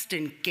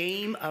constant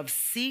game of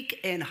seek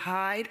and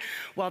hide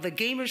while the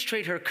gamers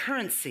trade her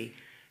currency,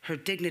 her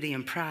dignity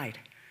and pride,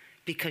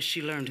 because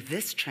she learned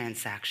this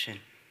transaction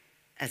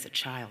as a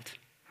child.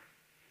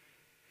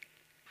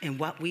 And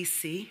what we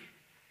see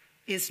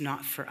is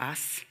not for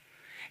us.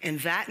 And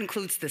that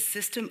includes the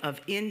system of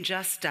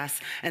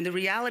injustice. And the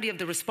reality of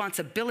the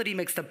responsibility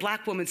makes the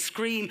Black woman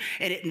scream,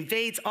 and it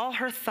invades all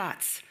her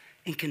thoughts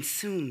and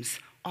consumes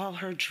all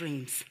her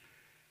dreams,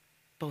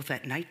 both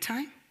at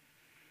nighttime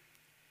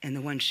and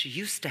the ones she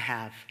used to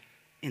have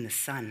in the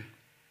sun.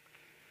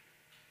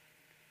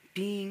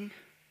 Being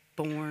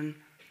born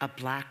a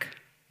Black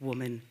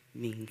woman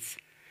means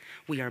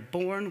we are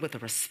born with a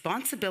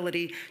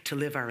responsibility to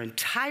live our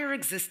entire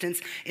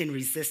existence in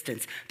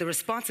resistance. The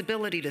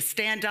responsibility to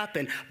stand up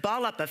and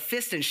ball up a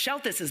fist and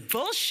shout this is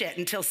bullshit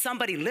until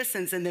somebody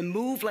listens, and then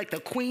move like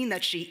the queen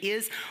that she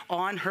is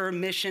on her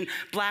mission.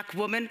 Black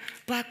woman,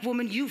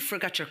 you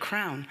forgot your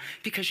crown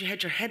because you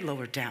had your head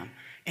lowered down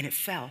and it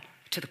fell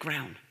to the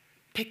ground.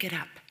 Pick it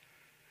up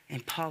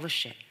and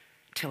polish it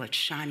till it's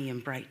shiny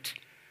and bright,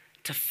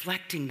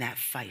 deflecting that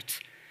fight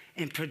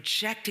and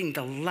projecting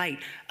the light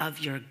of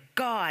your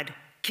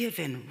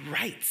God-given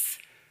rights.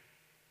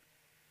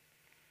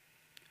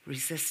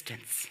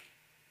 Resistance,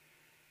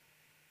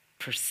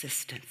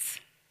 persistence.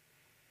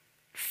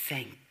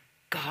 Thank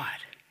God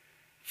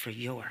for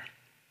your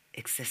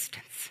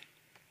existence.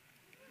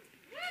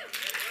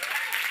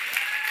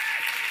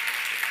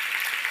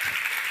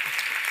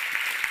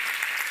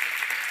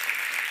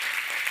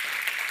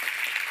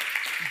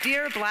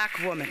 Dear Black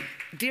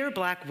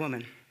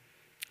woman,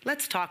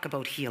 let's talk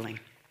about healing.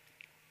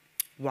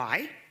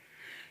 Why?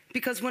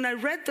 Because when I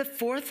read the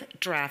 4th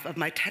draft of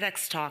my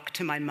TEDx talk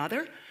to my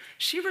mother,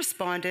 she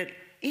responded,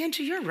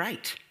 Angie, you're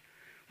right.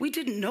 We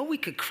didn't know we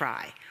could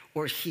cry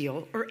or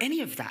heal or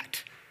any of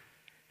that.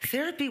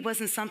 Therapy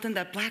wasn't something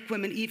that Black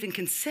women even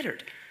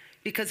considered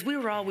because we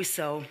were always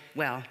so,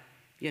 well,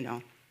 you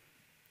know,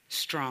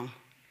 strong.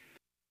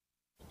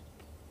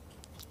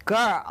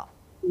 Girl.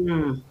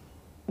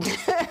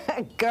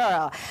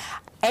 Girl.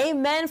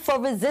 Amen for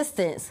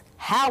resistance.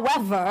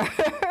 However,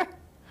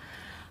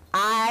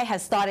 I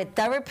have started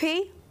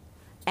therapy,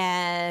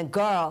 and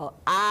girl,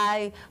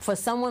 for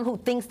someone who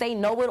thinks they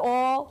know it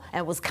all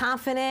and was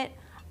confident,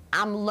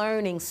 I'm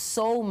learning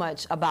so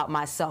much about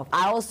myself.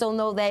 I also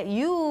know that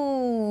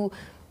you...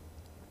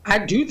 I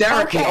do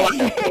therapy.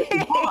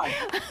 Okay.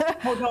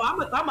 Oh no,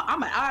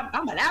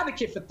 I'm an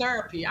advocate for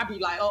therapy. I'd be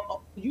like,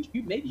 you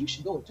maybe you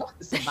should go and talk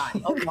to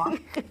somebody. Oh no,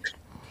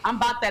 I'm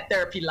about that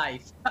therapy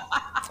life.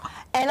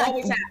 And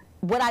always have.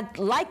 What I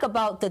like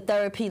about the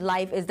therapy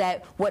life is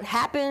that what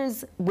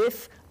happens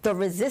with the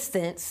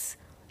resistance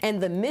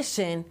and the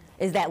mission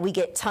is that we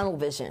get tunnel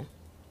vision.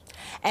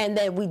 And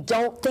that we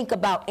don't think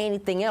about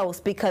anything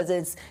else because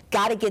it's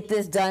gotta get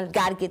this done,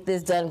 gotta get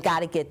this done,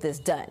 gotta get this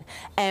done.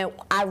 And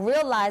I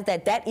realize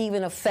that that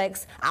even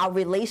affects our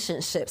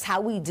relationships,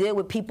 how we deal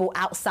with people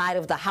outside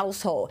of the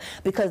household,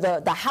 because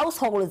the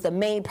household is the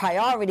main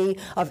priority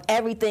of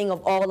everything,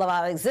 of all of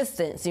our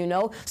existence, you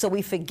know? So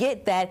we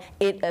forget that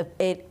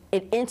it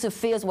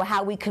interferes with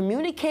how we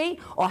communicate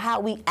or how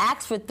we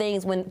ask for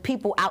things when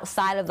people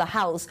outside of the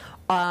house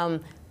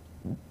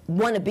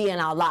want to be in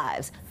our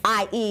lives,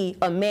 i.e.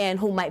 a man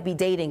who might be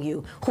dating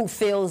you, who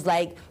feels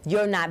like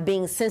you're not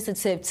being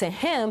sensitive to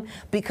him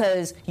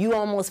because you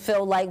almost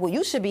feel like, well,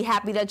 you should be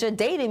happy that you're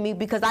dating me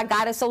because I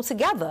got it so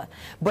together.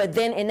 But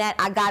then in that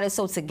I got it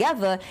so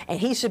together and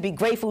he should be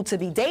grateful to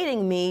be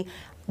dating me,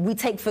 we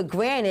take for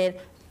granted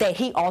that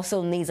he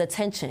also needs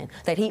attention,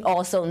 that he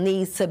also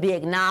needs to be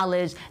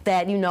acknowledged,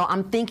 that, you know,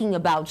 I'm thinking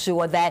about you,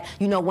 or that,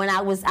 you know, when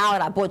I was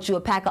out, I bought you a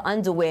pack of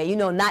underwear. You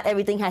know, not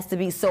everything has to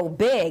be so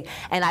big.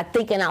 And I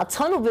think in our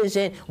tunnel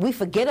vision, we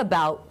forget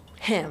about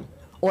him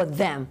or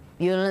them.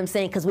 You know what I'm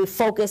saying? Because we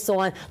focus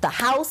on the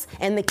house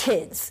and the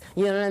kids.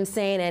 You know what I'm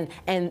saying?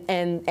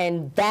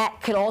 And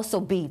that could also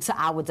be to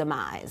our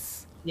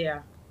demise. Yeah,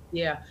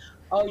 yeah.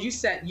 Oh, you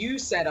said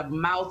a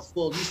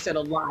mouthful. You said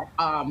a lot.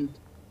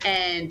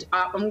 And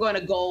I'm going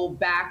to go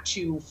back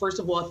to, first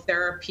of all,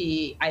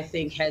 therapy, I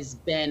think, has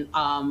been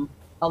a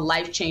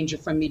life changer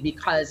for me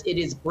because it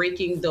is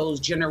breaking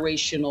those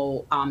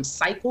generational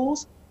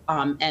cycles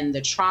and the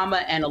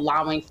trauma and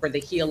allowing for the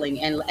healing.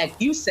 And like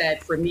you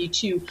said, for me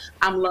too,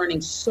 I'm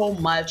learning so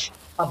much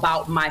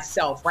about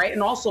myself, right?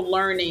 And also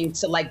learning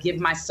to like give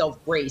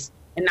myself grace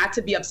and not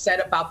to be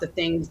upset about the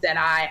things that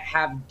I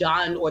have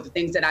done or the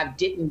things that I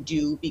didn't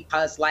do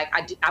because like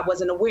I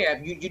wasn't aware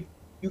of.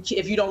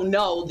 If you don't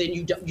know, then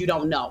you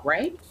don't know,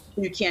 right?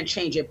 You can't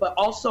change it. But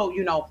also,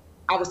 you know,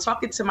 I was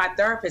talking to my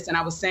therapist and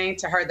I was saying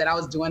to her that I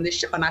was doing this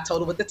show and I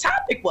told her what the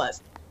topic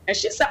was. And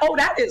she said, oh,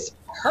 that is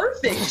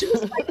perfect. She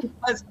was like,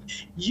 because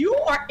you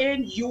are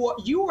in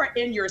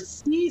your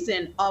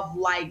season of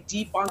like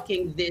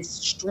debunking this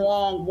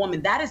strong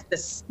woman. That is the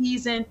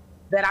season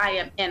that I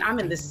am in. I'm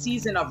in the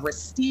season of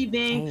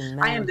receiving. Amen.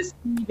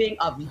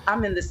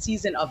 I'm in the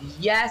season of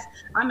yes.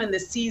 I'm in the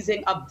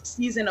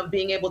season of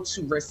being able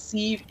to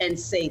receive and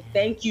say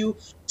thank you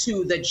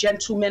to the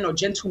gentlemen or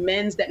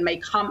gentlemen that may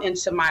come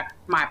into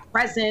my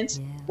presence,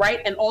 right?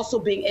 And also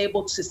being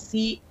able to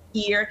see,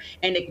 hear,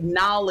 and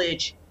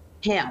acknowledge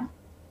him.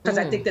 Because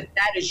I think that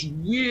is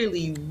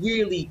really,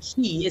 really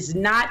key. It's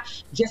not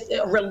just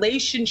a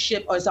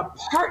relationship or it's a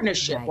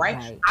partnership,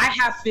 right? I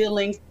have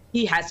feelings,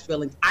 he has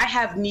feelings. I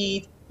have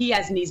needs, he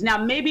has needs. Now,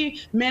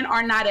 maybe men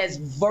are not as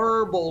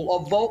verbal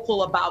or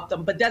vocal about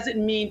them, but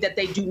doesn't mean that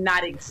they do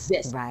not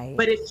exist. Right.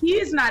 But if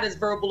he is not as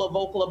verbal or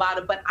vocal about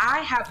it, but I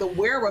have the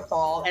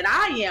wherewithal, and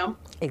I am,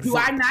 do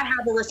I not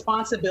have a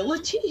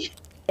responsibility?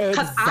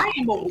 Because I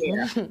am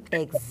aware.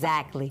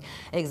 Exactly.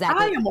 I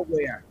am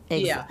aware.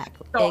 Exactly. Yeah.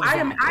 So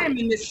I am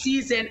in this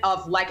season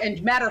of like,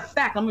 and matter of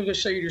fact, let me just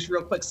show you this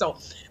real quick. So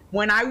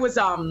when I was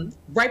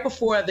right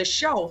before the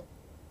show,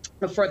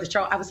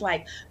 I was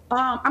like,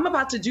 I'm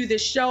about to do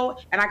this show,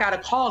 and I got a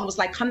call and was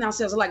like, come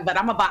downstairs. I was like, but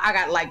I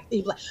got like,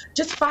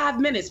 just 5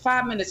 minutes,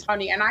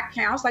 honey. And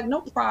I was like, no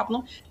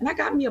problem. And I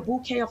got me a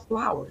bouquet of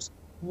flowers.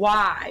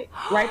 Why?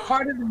 Right?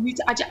 Part of the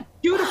reason,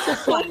 beautiful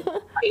flowers,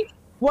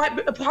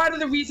 right? Part of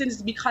the reason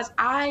is because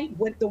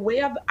the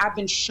way I've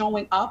been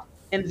showing up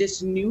in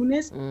this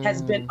newness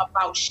has been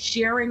about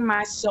sharing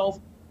myself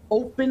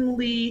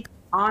openly,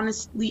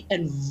 honestly,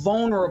 and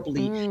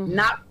vulnerably,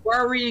 not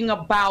worrying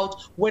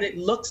about what it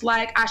looks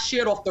like. I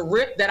shared off the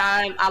rip that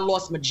I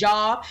lost my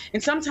job.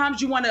 And sometimes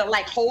you want to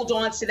like hold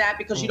on to that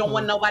because you don't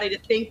want nobody to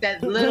think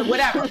that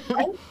whatever.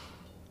 Right?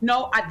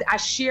 No, I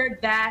shared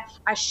that.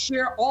 I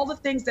share all the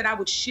things that I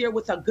would share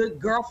with a good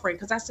girlfriend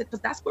because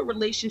that's what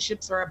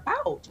relationships are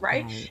about,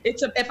 right?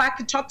 If I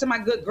could talk to my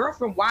good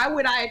girlfriend, why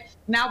would I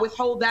now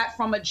withhold that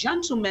from a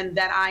gentleman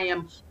that I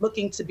am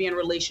looking to be in a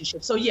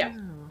relationship? So yeah,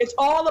 it's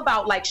all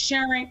about like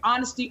sharing,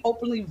 honesty,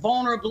 openly,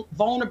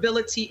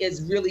 vulnerability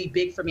is really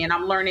big for me. And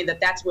I'm learning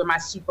that that's where my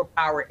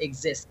superpower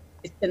exists.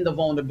 It's in the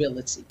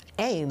vulnerability.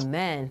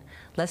 Amen.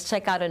 Let's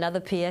check out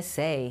another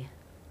PSA.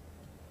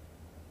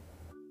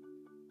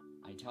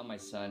 I tell my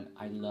son,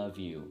 I love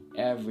you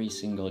every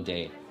single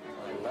day.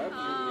 I love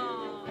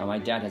you. Now, my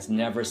dad has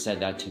never said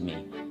that to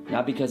me.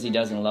 Not because he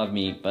doesn't love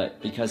me,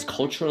 but because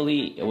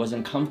culturally it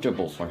wasn't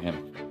comfortable for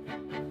him.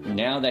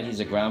 Now that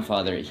he's a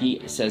grandfather,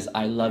 he says,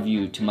 I love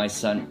you to my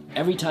son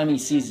every time he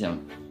sees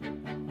him.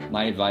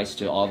 My advice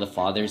to all the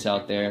fathers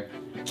out there,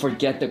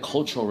 forget the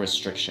cultural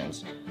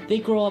restrictions. They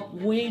grow up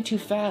way too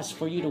fast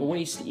for you to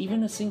waste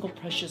even a single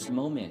precious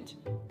moment.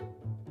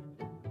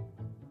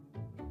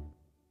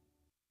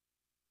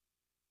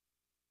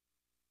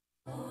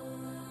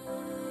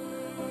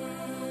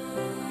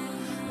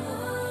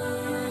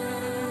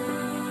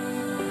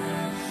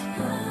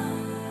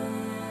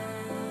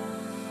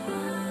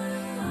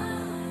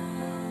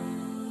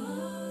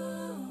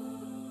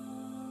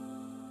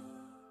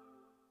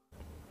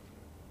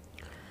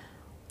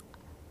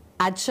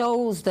 I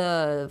chose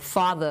the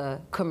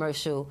father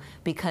commercial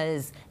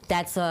because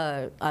that's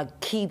a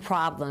key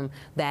problem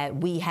that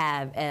we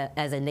have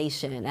as a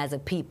nation, as a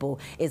people,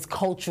 is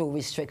cultural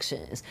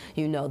restrictions.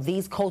 You know,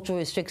 these cultural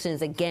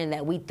restrictions, again,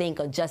 that we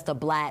think are just a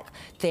black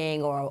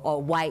thing or a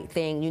white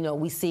thing, you know,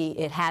 we see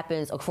it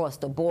happens across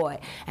the board.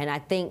 And I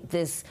think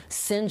this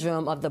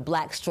syndrome of the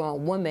black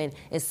strong woman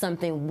is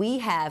something we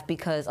have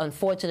because,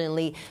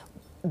 unfortunately,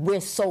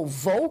 we're so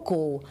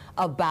vocal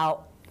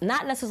about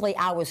not necessarily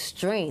our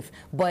strength,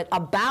 but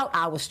about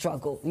our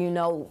struggle, you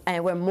know,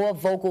 and we're more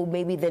vocal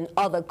maybe than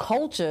other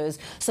cultures,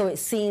 so it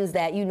seems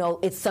that, you know,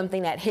 it's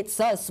something that hits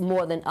us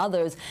more than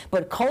others,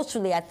 but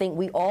culturally, I think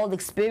we all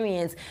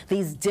experience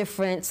these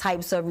different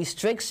types of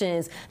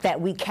restrictions that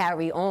we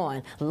carry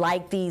on,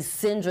 like these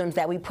syndromes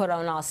that we put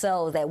on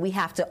ourselves, that we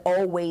have to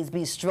always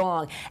be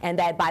strong, and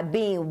that by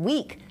being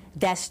weak,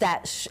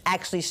 that's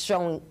actually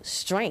showing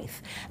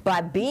strength.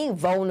 By being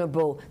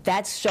vulnerable,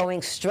 that's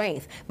showing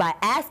strength. By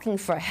asking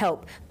for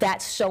help,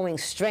 that's showing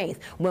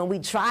strength. When we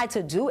try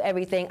to do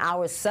everything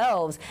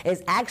ourselves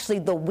is actually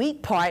the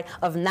weak part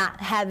of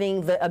not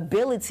having the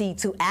ability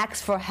to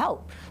ask for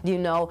help, you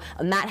know,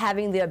 not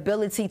having the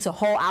ability to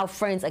hold our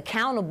friends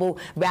accountable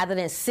rather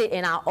than sit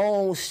in our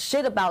own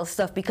shit about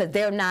stuff because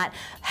they're not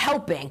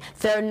helping.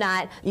 They're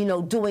not, you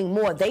know, doing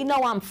more. They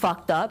know I'm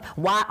fucked up.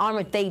 Why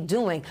aren't they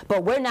doing?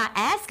 But we're not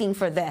asking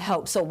for their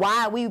help. So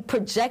why are we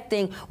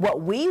projecting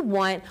what we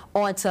want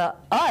onto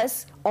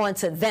us,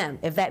 onto them,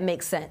 if that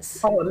makes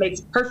sense? Oh, it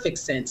makes perfect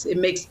sense. It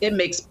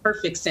makes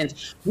perfect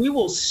sense. We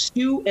will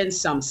stew in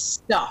some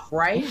stuff,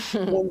 right?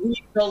 When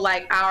we feel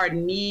like our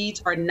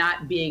needs are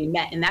not being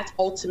met. And that's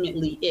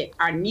ultimately it.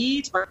 Our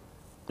needs are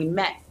being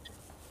met.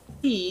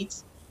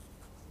 Needs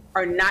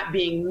are not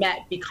being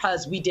met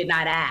because we did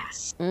not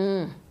ask.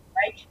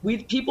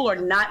 Right? People are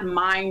not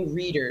mind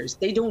readers.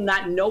 They do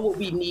not know what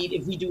we need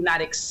if we do not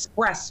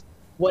express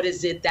what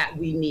is it that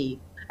we need.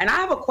 And I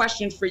have a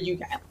question for you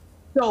guys.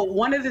 So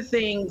one of the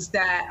things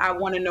that I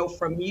want to know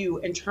from you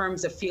in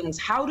terms of feelings,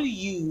 how do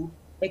you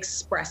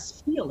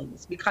express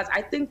feelings? Because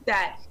I think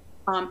that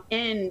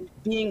in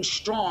being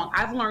strong,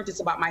 I've learned this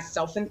about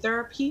myself in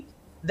therapy,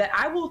 that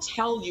I will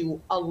tell you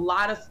a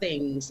lot of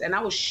things and I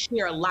will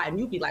share a lot and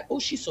you'll be like, oh,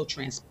 she's so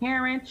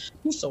transparent,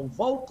 she's so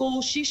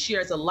vocal, she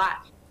shares a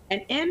lot.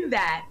 And in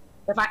that,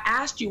 if I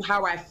asked you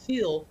how I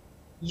feel,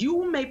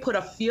 you may put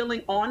a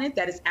feeling on it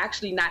that is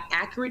actually not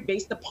accurate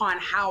based upon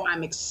how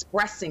I'm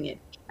expressing it.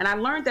 And I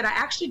learned that I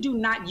actually do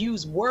not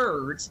use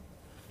words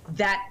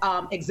that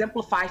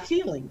exemplify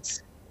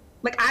feelings.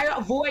 Like I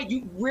avoid,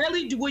 you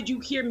rarely would you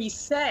hear me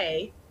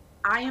say,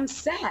 I am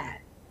sad,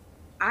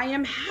 I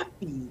am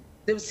happy.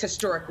 There was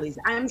historically,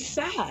 I am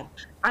sad,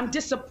 I'm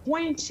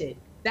disappointed.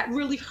 That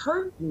really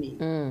hurt me.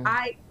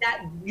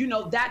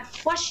 That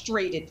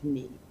frustrated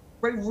me.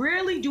 But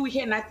rarely do we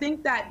hear, and I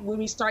think that when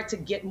we start to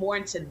get more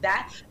into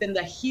that, then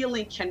the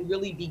healing can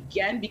really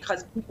begin,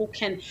 because people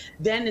can,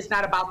 then it's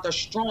not about the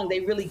strong, they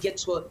really get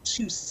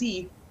to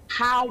see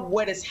how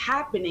what is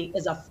happening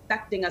is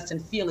affecting us in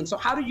feelings. So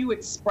how do you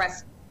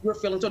express your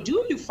feelings? Or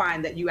do you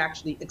find that you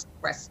actually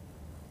express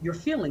your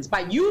feelings by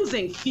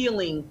using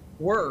feeling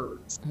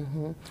words?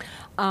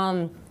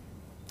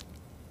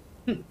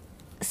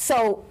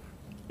 So,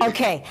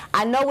 okay,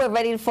 I know we're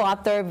ready for our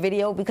third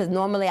video because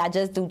normally I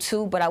just do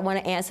 2, but I want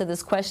to answer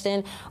this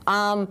question.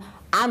 I'm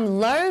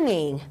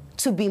learning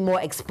to be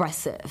more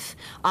expressive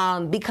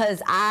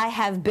because I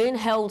have been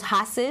held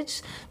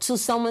hostage to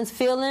someone's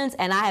feelings,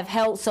 and I have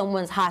held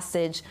someone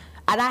hostage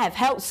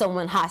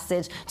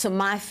to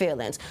my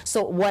feelings.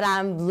 So what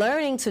I'm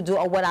learning to do,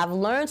 or what I've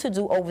learned to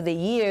do over the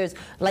years,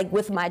 like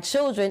with my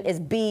children, is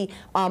be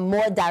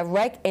more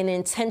direct and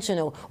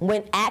intentional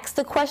when asked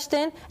the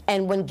question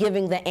and when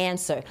giving the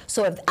answer.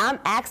 So if I'm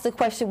asked the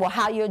question, well,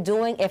 how you're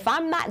doing? If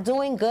I'm not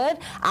doing good,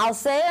 I'll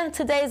say,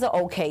 today's an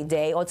okay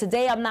day, or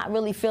today I'm not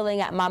really feeling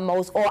at my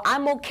most, or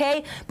I'm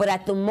okay, but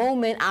at the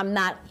moment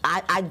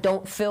I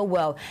don't feel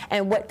well.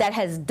 And what that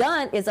has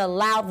done is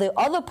allow the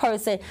other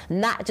person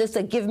not just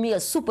to give me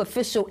a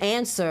superficial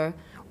answer,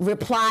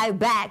 reply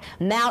back.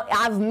 Now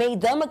I've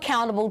made them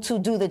accountable to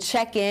do the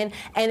check-in,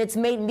 and it's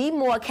made me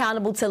more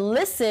accountable to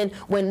listen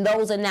when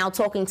those are now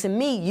talking to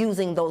me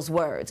using those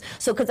words.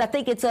 So, because I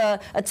think it's a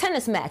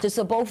tennis match. It's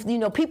a both,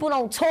 people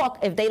don't talk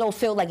if they don't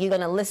feel like you're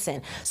going to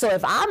listen. So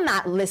if I'm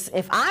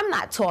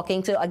not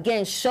talking to,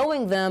 again,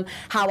 showing them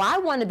how I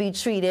want to be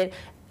treated,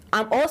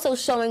 I'm also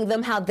showing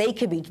them how they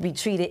could be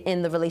treated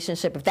in the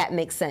relationship, if that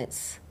makes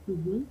sense.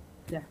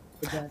 Yeah,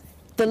 it does.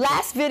 The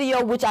last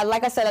video, which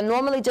like I said, I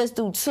normally just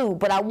do 2,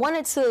 but I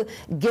wanted to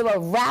give a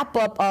wrap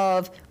up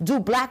of, do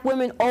black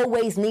women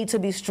always need to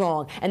be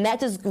strong? And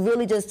that just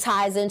really just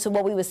ties into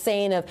what we were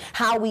saying of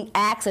how we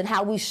act and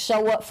how we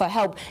show up for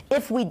help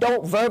if we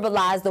don't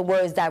verbalize the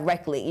words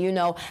directly.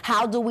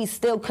 How do we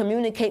still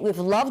communicate with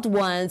loved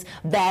ones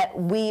that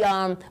we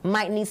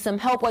might need some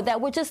help, or that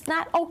we're just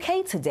not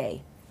okay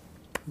today?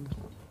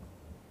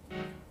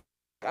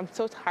 I'm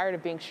so tired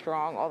of being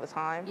strong all the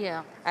time.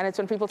 Yeah. And it's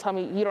when people tell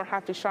me, you don't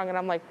have to be strong, and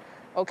I'm like,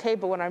 okay,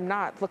 but when I'm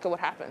not, look at what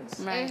happens.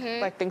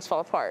 Right. Like, things fall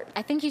apart.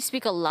 I think you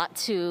speak a lot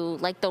to,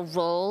 like, the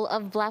role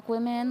of black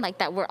women, like,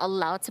 that we're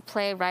allowed to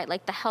play, right?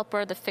 Like, the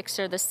helper, the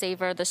fixer, the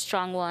saver, the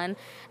strong one.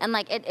 And,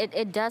 like,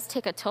 it does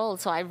take a toll.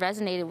 So I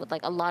resonated with,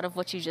 like, a lot of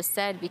what you just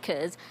said,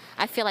 because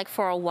I feel like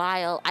for a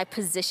while I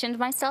positioned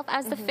myself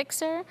as the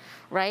fixer,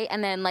 right?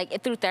 And then,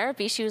 like, through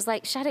therapy, she was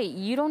like, Shade,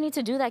 you don't need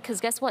to do that, because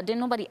guess what?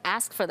 Didn't nobody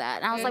ask for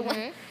that? And I was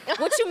like,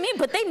 what you mean?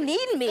 But they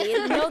need me.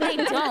 No, they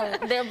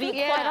don't. They'll be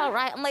quite all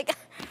right. I'm like,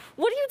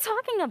 what are you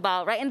talking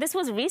about, right? And this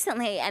was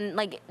recently, and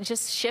like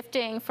just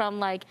shifting from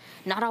like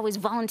not always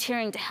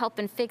volunteering to help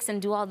and fix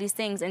and do all these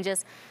things, and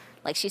just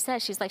like she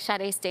said, she's like,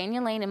 Sade, stay in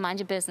your lane and mind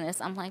your business.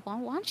 I'm like, well,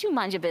 why don't you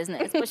mind your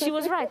business? But she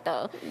was right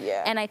though.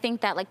 Yeah. And I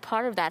think that like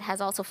part of that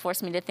has also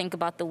forced me to think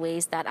about the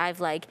ways that I've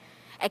like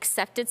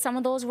accepted some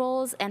of those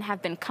roles and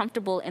have been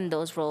comfortable in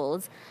those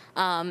roles,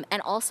 and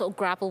also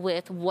grapple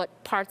with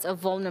what parts of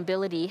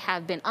vulnerability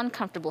have been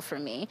uncomfortable for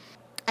me.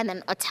 And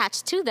then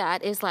attached to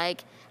that is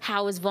like,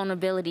 how is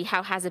vulnerability,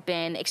 how has it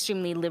been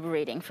extremely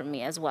liberating for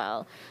me as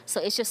well? So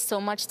it's just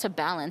so much to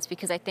balance,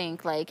 because I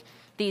think like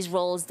these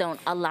roles don't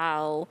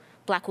allow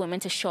black women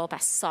to show up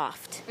as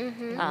soft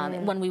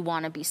when we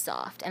want to be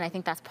soft. And I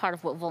think that's part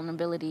of what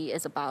vulnerability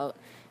is about,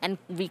 and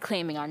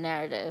reclaiming our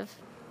narrative.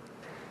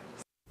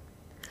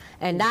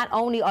 And not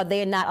only are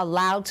they not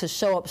allowed to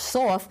show up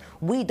soft,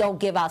 we don't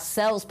give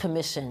ourselves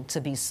permission to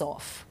be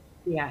soft.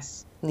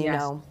 Yes. You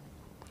know?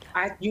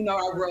 I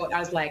wrote, I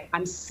was like,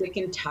 I'm sick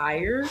and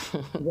tired.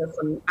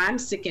 I'm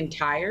sick and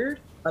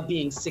tired of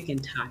being sick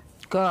and tired.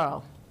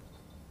 Girl,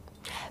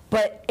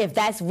 But if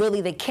that's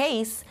really the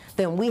case,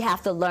 then we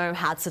have to learn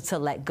how to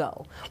let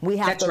go. We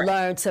have to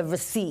learn to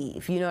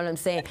receive. You know what I'm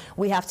saying?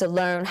 We have to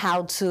learn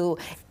how to,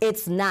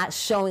 it's not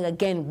showing,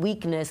 again,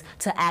 weakness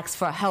to ask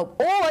for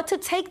help or to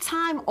take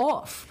time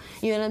off.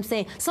 You know what I'm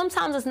saying?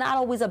 Sometimes it's not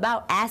always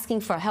about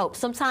asking for help.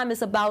 Sometimes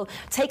it's about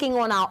taking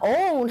on our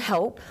own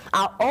help,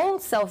 our own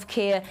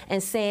self-care,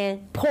 and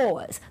saying,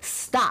 pause,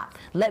 stop.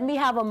 Let me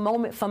have a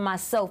moment for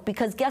myself,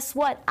 because guess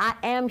what? I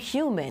am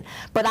human.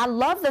 But I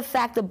love the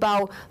fact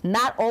about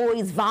not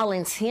always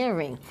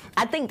volunteering.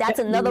 I think that's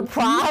another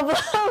problem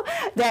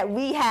that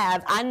we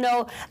have. I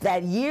know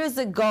that years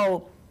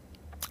ago,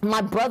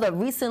 my brother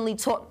recently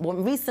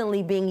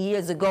being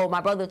years ago, my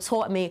brother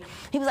taught me,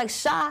 he was like,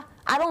 Sha,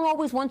 I don't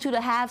always want you to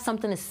have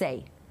something to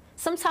say.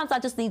 Sometimes I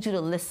just need you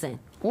to listen.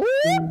 What?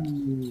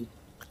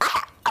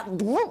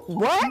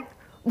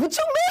 What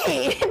you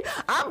mean?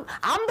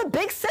 I'm the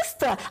big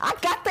sister. I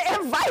got the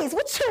advice.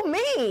 What you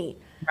mean?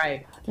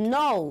 Right.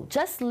 No,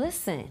 just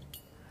listen.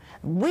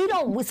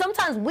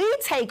 Sometimes we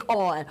take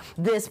on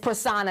this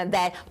persona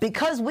that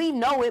because we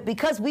know it,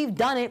 because we've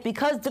done it,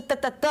 because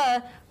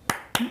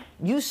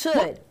you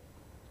should.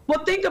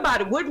 Well, think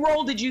about it. What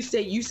role did you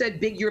say? You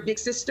said you're big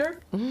sister?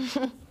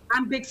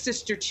 I'm big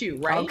sister too,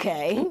 right?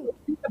 Okay.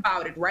 Think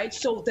about it, right?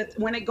 So that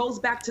when it goes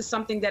back to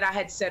something that I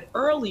had said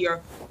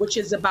earlier, which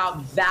is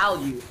about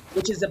value,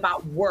 which is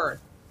about worth.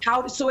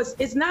 So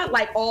it's not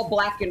like all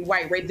black and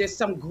white, right? There's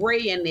some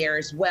gray in there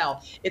as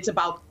well. It's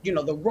about, you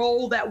know, the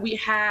role that we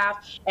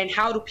have and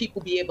how do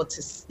people be able to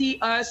see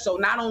us. So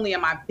not only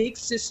am I big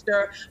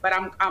sister, but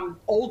I'm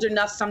old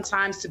enough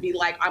sometimes to be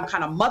like, I'm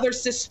kind of mother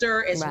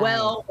sister as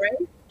well,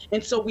 right?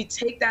 And so we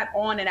take that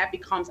on, and that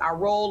becomes our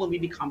role, and we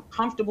become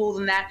comfortable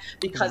in that,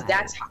 because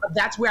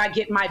that's where I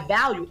get my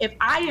value. If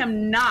I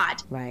am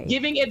not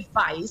giving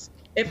advice,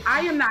 if I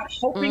am not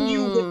helping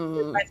you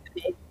with advice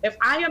today, if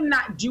I am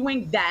not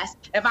doing this,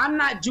 if I'm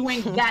not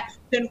doing that,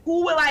 then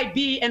who will I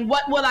be, and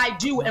what will I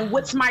do, and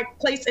what's my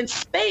place and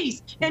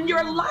space in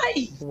your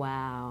life?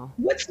 Wow.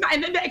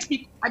 And then makes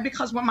me,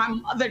 because when my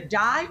mother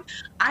died,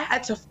 I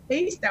had to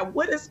face that.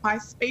 What is my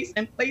space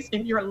and place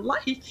in your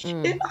life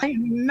if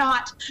I'm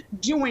not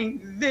doing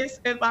this,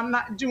 if I'm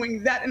not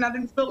doing that? And I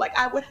didn't feel like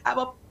I would have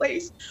a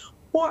place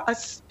or a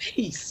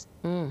space.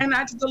 And I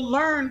had to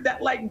learn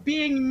that, like,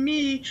 being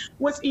me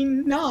was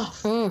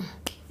enough.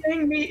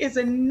 Being me is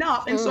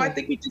enough. And so I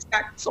think we just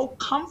got so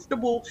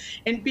comfortable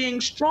in being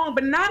strong,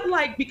 but not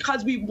like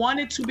because we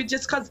wanted to, but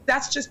just because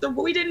that's just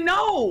we didn't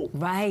know.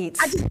 Right.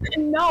 I just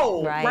didn't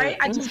know. Right.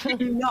 I just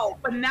didn't know.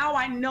 But now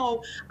I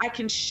know I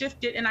can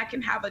shift it, and I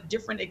can have a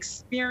different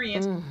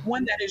experience,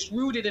 one that is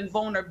rooted in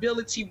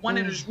vulnerability, one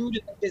that is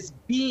rooted in this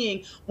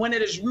being, one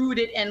that is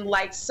rooted in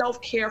like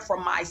self-care for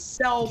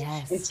myself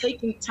and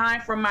taking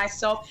time for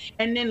myself,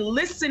 and then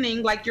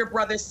listening, like your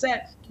brother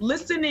said,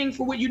 listening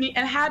for what you need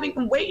and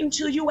wait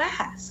until you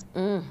ask.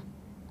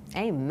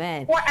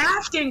 Amen. Or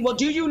asking, well,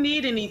 do you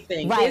need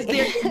anything? Right. Is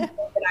there anything that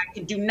I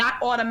can do? Not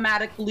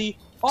automatically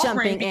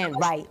jumping in,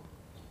 right?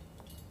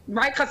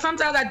 Right, because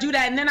sometimes I do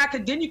that, and then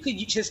you could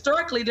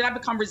historically, did I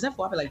become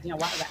resentful? I'd be like, damn,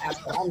 why did I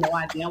ask her? I don't know,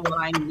 I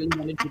ain't really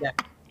want to do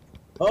that.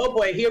 Oh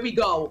boy, here we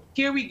go,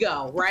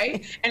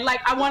 right? And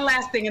like, one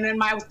last thing, and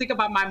then I was thinking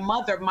about my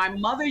mother. My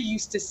mother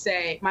used to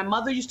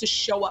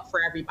show up for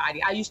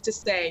everybody. I used to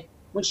say,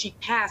 when she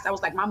passed, I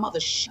was like, my mother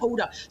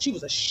showed up. She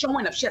was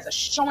showing up. She has a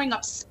showing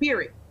up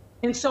spirit.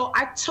 And so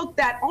I took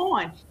that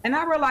on, and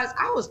I realized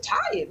I was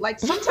tired. Like,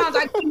 sometimes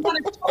I didn't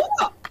want to show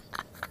up.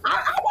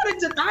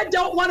 I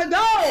don't want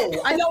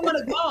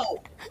to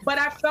go. But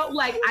I felt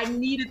like I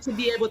needed to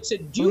be able to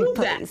do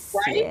that,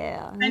 right?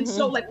 Yeah. And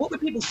so, like, what would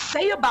people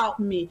say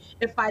about me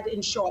if I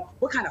didn't show up?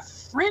 What kind of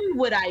friend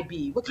would I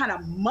be? What kind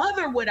of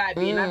mother would I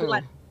be? And I'd be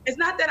like, it's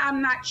not that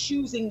I'm not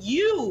choosing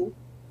you,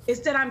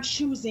 it's that I'm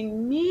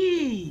choosing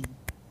me.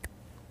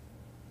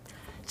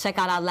 Check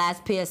out our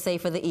last PSA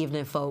for the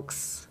evening,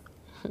 folks.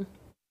 If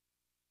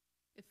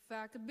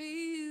I could be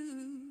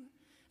you,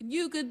 and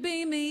you could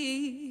be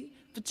me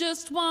for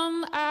just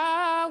 1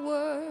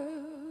 hour,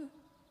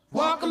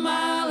 walk a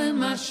mile in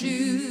my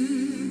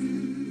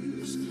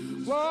shoes,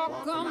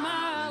 walk a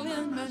mile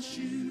in my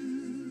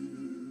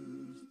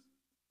shoes.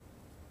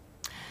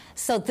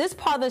 So this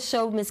part of the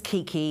show, Miss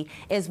Kiki,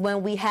 is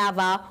when we have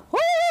our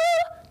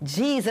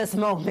Jesus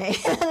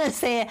moment. You know what I'm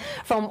saying?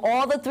 From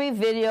all the 3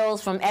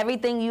 videos, from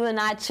everything you and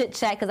I chit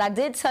chat, because I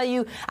did tell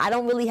you I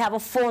don't really have a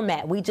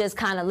format. We just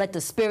kind of let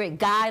the Spirit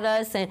guide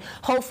us, and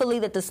hopefully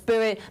that the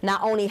Spirit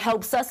not only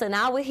helps us in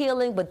our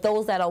healing, but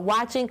those that are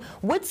watching.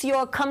 What's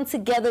your come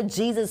together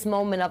Jesus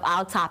moment of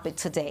our topic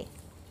today?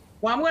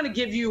 Well, I'm going to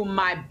give you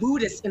my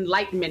Buddhist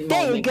enlightenment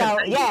moment. There you go.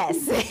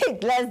 Yes.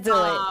 Let's do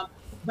it.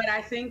 But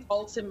I think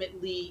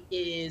ultimately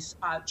is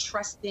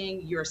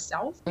trusting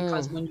yourself,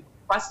 because when you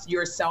trust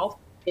yourself,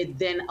 it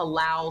then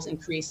allows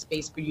and creates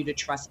space for you to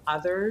trust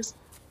others.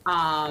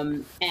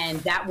 And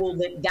that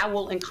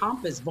will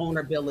encompass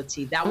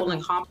vulnerability. That will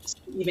encompass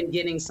even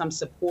getting some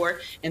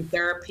support and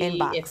therapy if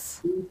it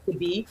needs to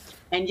be.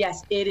 And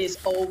yes, it is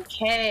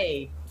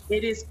okay.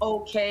 it is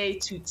okay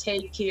to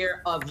take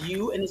care of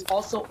you, and it's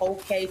also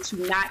okay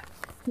to not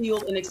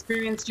feel and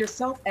experience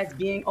yourself as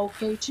being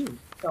okay too.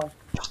 So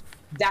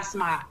that's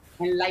my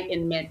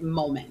enlightenment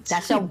moment.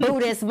 That's your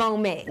Buddhist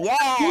moment.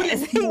 Yes.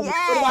 Buddhist moment.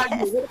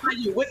 Yes. What about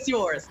you? What's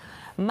yours?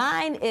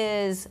 Mine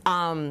is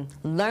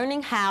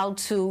learning how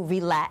to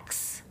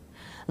relax,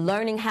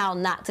 learning how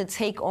not to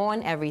take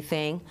on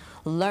everything,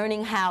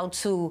 learning how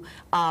to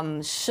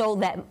show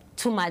that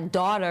to my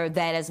daughter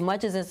that as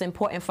much as it's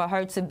important for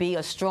her to be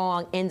a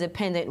strong,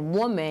 independent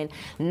woman,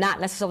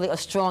 not necessarily a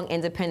strong,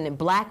 independent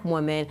black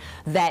woman,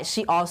 that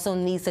she also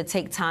needs to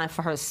take time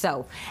for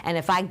herself. And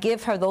if I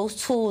give her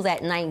those tools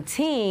at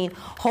 19,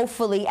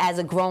 hopefully as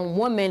a grown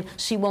woman,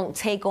 she won't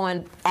take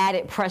on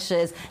added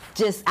pressures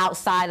just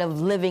outside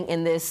of living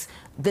in this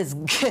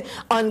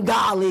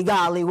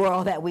ungodly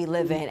world that we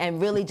live in,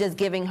 and really just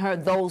giving her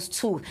those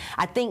tools.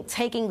 I think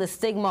taking the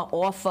stigma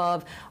off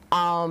of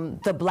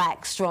the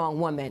black strong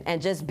woman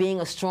and just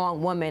being a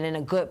strong woman and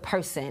a good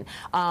person,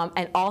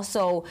 and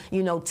also,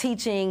 you know,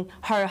 teaching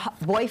her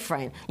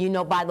boyfriend, you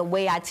know, by the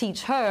way I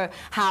teach her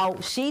how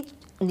she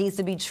needs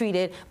to be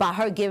treated, by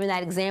her giving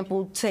that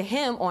example to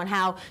him on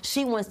how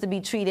she wants to be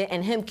treated,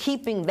 and him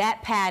keeping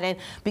that pattern,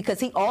 because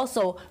he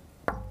also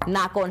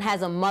knock on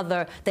has a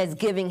mother that's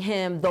giving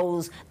him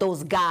those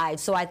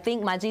guides. So I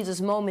think my Jesus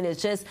moment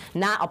is just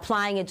not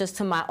applying it just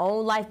to my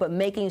own life, but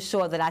making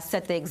sure that I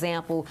set the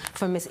example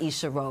for Miss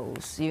Isha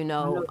Rose, you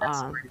know.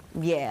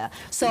 Yeah.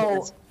 So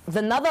yes.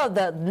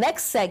 The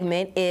next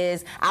segment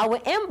is our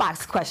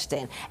inbox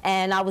question,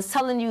 and I was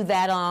telling you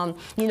that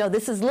you know,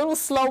 this is a little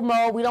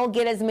slow-mo. We don't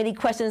get as many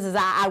questions as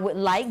I would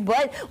like,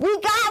 but we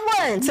got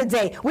one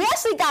today. We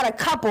actually got a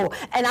couple,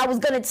 and I was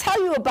going to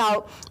tell you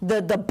about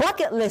the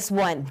bucket list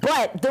one,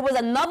 but there was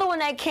another one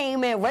that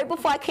came in right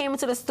before I came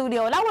into the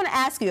studio, and I want to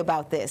ask you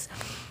about this.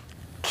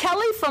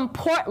 Kelly from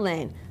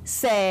Portland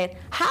said,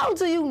 "How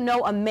do you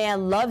know a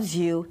man loves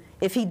you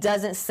if he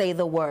doesn't say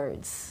the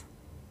words?"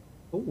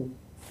 Ooh.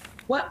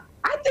 Well,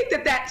 I think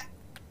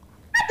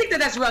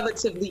that's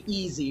relatively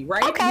easy,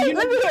 right? Okay,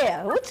 let me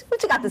hear.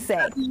 What you got to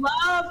say?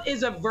 Love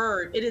is a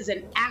verb. It is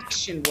an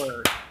action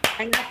word.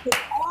 And I think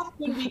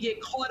often we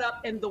get caught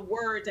up in the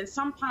words, and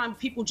sometimes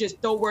people just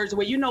throw words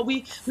away. You know,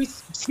 we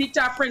speak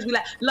to our friends, we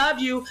like, love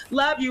you,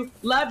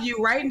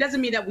 right? It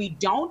doesn't mean that we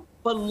don't,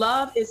 but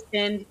love is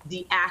in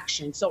the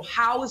action. So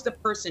how is the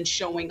person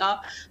showing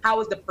up? How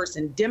is the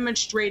person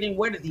demonstrating?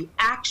 What are the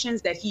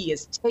actions that he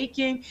is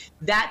taking?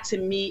 That to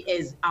me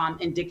is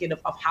indicative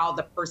of how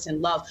the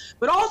person loves.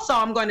 But also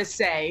I'm going to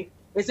say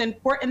it's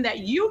important that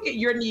you get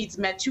your needs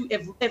met too.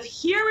 If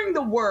hearing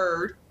the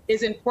word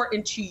is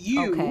important to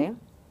you, okay,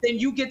 then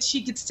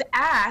she gets to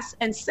ask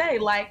and say,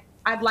 like,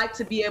 I'd like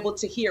to be able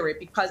to hear it,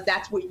 because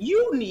that's what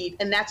you need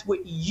and that's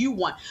what you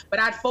want. But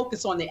I'd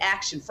focus on the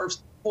action first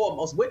and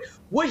foremost.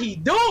 What he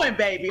doing,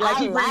 baby? Like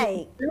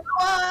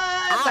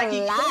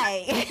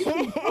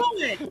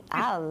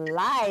I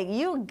like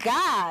you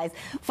guys.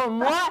 For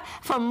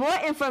more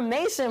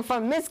information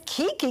from Miss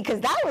Kiki, because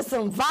that was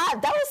some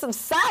vibe. That was some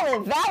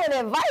solid, valid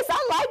advice.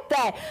 I like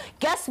that.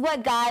 Guess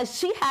what, guys?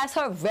 She has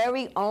her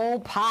very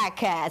own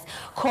podcast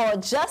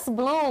called Just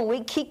Bloom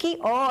with Kiki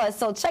Orr.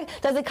 So check.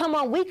 Does it come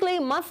on weekly,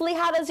 monthly?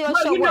 How does your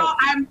show work?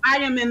 I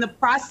am in the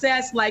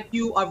process, like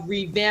you, of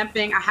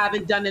revamping. I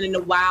haven't done it in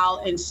a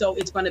while, and so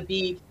it's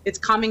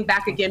coming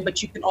back again,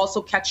 but you can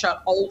also catch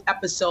up old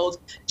episodes.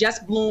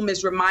 Just Bloom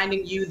is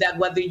reminding you that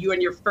whether you're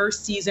in your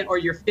first season or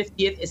your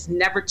 50th, it's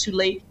never too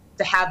late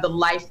to have the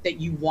life that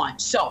you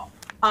want. So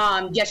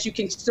yes, you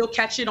can still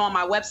catch it on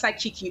my website,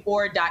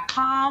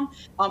 kikiorr.com,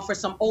 for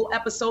some old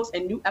episodes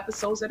and new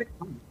episodes that are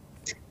coming.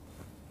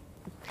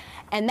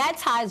 And that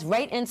ties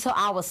right into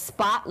our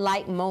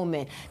spotlight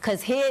moment,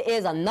 because here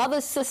is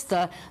another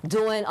sister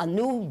doing a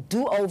new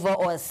do-over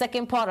or a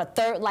second part or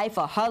third life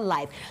of her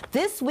life.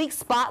 This week's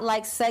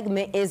spotlight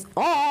segment is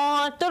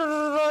on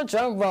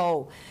drum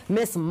roll,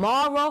 Miss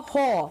Mara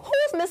Hall. Who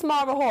is Miss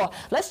Mara Hall?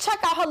 Let's check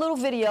out her little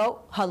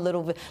video.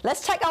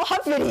 Let's check out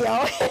her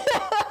video,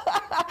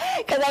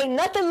 because ain't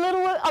nothing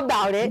little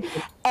about it,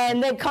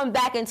 and then come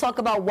back and talk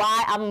about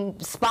why I'm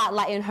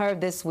spotlighting her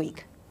this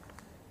week.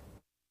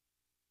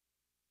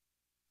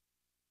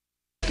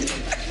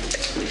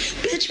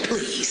 Bitch,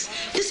 please.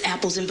 This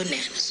apples and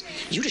bananas.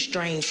 You the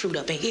strange fruit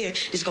up in here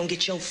that's gonna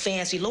get your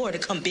fancy lord to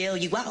come bail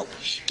you out.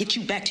 Get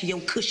you back to your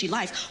cushy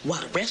life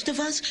while the rest of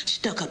us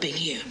stuck up in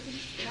here.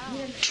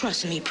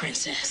 Trust me,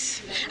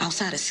 princess.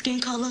 Outside of skin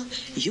color,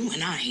 you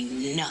and I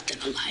ain't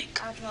nothing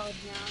alike.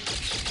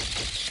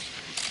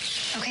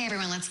 Okay,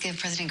 everyone, let's give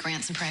President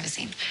Grant some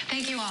privacy.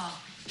 Thank you all.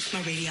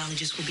 My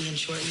radiologist will be in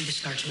shortly to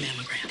start your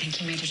mammogram.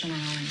 Thank you, Major General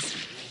Owens.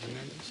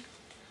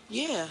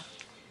 Yeah.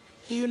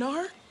 You know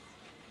her?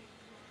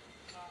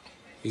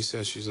 He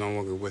says she's no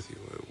longer with you.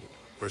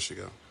 Where'd she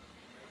go?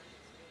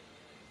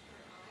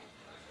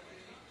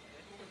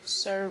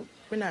 Sir,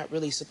 we're not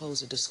really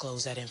supposed to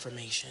disclose that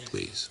information.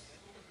 Please.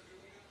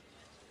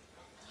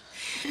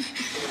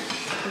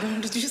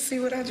 Did you see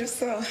what I just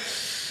saw?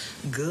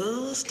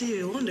 Girl,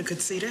 still wonder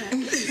could see that.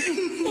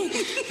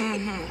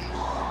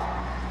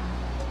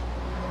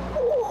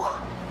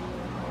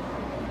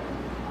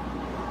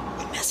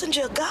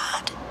 messenger of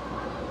God?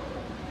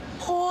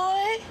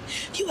 Boy,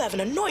 you have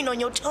an anointing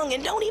on your tongue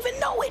and don't even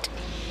know it.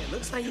 It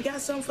looks like you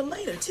got something for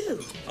later,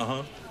 too.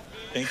 Uh-huh.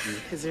 Thank you.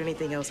 Is there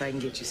anything else I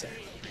can get you, sir?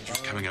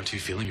 Just coming up to you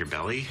feeling your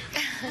belly?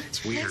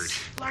 It's weird.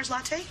 Large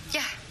latte?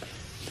 Yeah.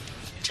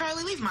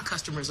 Charlie, leave my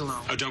customers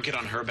alone. Oh, don't get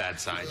on her bad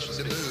side. She's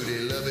the booty,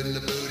 loving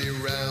the booty,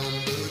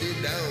 round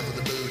booty, down for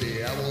the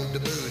booty. I want the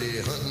booty,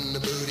 hunting the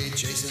booty,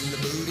 chasing the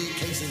booty,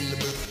 casing the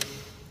booty.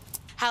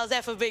 How's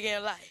that for bigger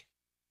in life?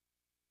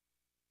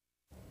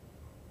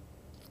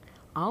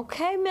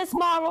 Okay, Miss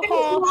Mara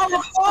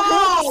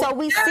Hall. So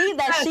we see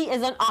that she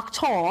is an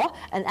actor,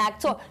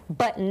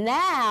 but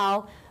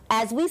now,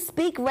 as we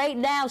speak right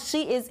now,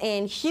 she is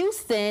in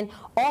Houston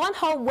on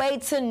her way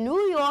to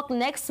New York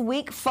next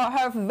week for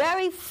her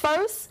very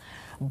first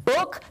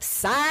book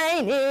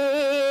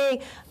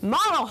signing.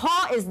 Mara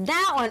Hall is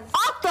now an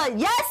author.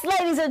 Yes,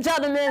 ladies and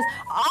gentlemen,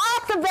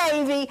 author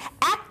baby,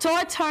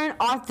 actor turned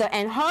author,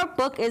 and her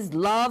book is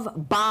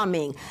Love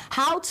Bombing: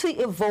 How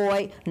to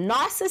Avoid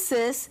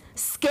Narcissists,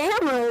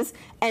 Scammers,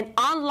 and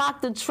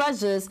Unlock the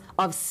Treasures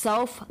of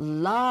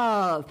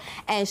Self-Love.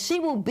 And she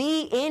will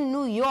be in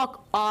New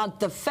York on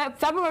the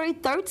February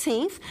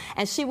 13th,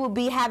 and she will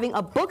be having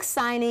a book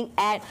signing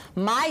at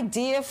my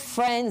dear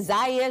friend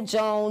Zaire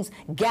Jones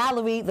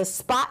Gallery, the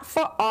Spot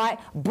for Art,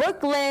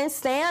 Brooklyn,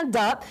 stand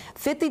up,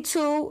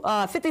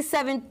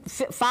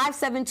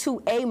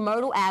 572A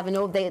Myrtle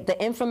Avenue. The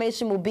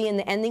information will be in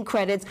the ending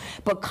credits,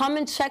 but come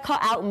and check her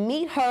out,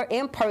 meet her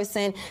in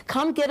person,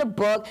 come get a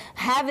book,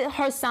 have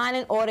her sign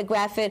and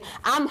autograph it.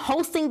 I'm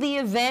hosting the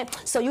event,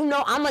 so you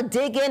know I'm going to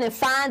dig in and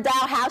find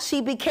out how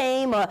she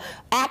became an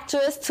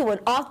actress to an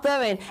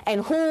author,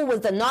 and who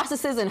was the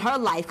narcissist in her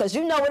life, because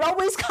you know it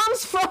always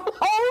comes from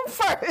home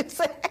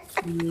first.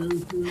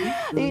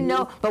 You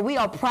know, but we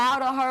are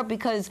proud of her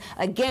because,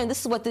 again,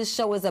 this is what this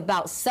show is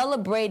about,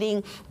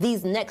 celebrating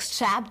these next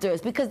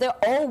chapters, because they're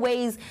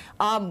always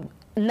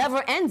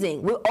never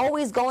ending. We're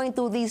always going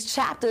through these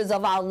chapters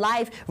of our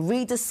life,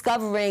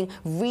 rediscovering,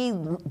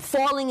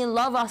 falling in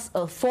love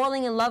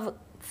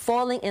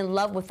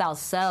with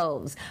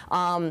ourselves,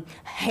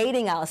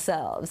 hating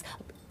ourselves,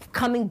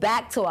 coming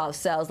back to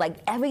ourselves. Like,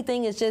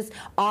 everything is just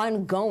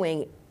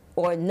ongoing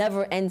or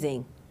never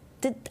ending.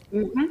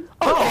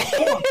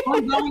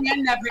 Ongoing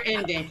and never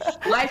ending.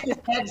 Life is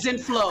ebbs and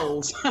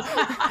flows.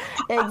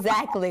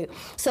 Exactly.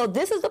 So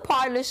this is the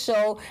part of the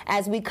show,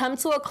 as we come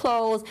to a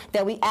close,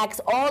 that we ask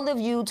all of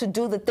you to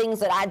do the things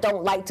that I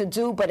don't like to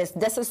do, but it's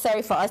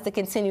necessary for us to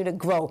continue to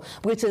grow,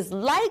 which is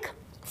like,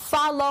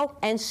 follow,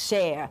 and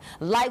share.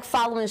 Like,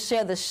 follow, and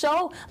share the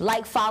show.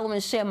 Like, follow,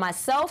 and share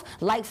myself.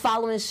 Like,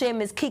 follow, and share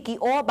Miss Kiki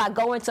Orr by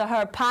going to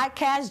her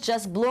podcast,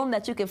 Just Bloom,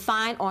 that you can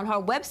find on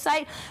her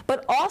website,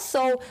 but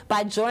also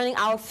by joining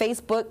our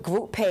Facebook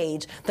group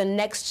page, The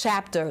Next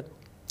Chapter.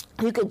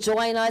 You can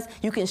join us,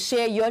 you can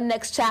share your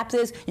next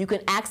chapters, you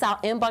can ask our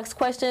inbox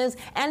questions,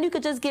 and you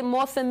could just get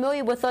more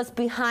familiar with us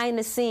behind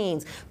the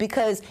scenes,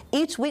 because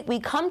each week we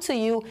come to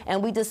you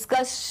and we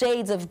discuss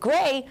shades of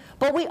gray,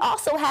 but we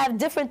also have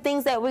different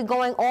things that we're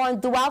going on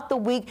throughout the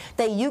week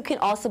that you can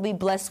also be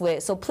blessed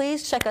with. So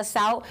please check us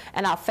out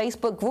on our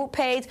Facebook group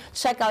page.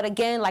 Check out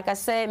again, like I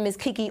said, Ms.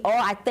 Kiki Orr.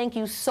 I thank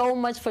you so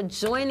much for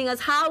joining us.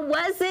 How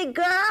was it,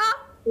 girl?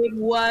 It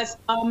was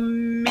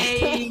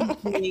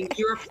amazing.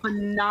 You're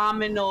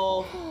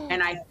phenomenal.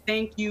 And I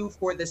thank you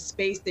for the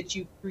space that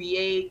you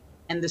create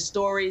and the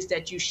stories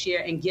that you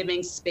share, and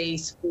giving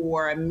space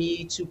for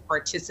me to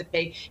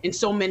participate in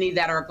so many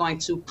that are going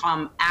to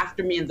come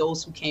after me and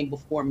those who came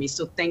before me.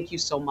 So thank you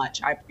so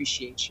much. I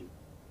appreciate you.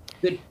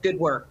 Good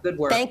work. Good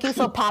work. Thank you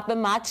for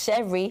popping my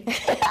cherry.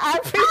 I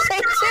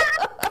appreciate you.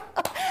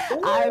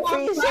 Ooh, I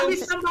appreciate you.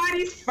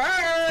 Somebody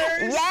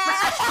first.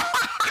 Yeah.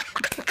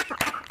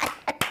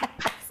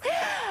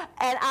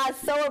 And I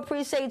so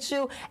appreciate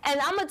you.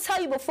 And I'm going to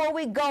tell you before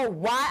we go,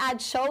 why I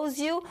chose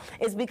you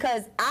is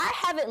because I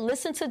haven't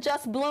listened to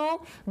Just Bloom,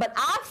 but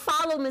I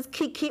follow Ms.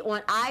 Kiki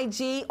on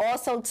IG,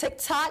 also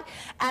TikTok.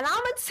 And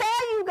I'm going to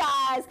tell you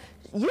guys,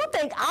 you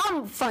think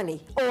I'm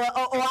funny or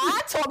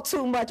I talk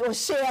too much or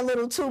share a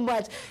little too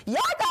much.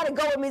 Y'all got to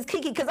go with Ms.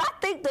 Kiki, because I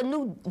think the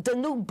new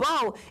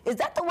Bow, is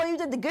that the one you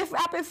did the gift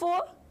wrapping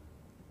for?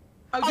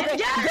 Okay.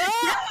 Yes.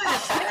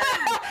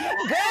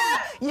 Girl,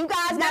 you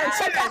guys gotta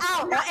check her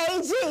out on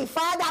AG.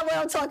 Find out what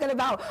I'm talking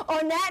about.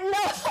 On that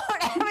note,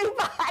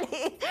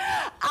 everybody,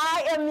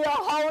 I am your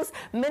host,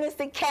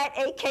 Minister Cat,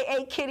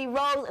 aka Kitty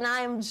Rose, and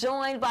I am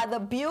joined by the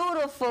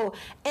beautiful,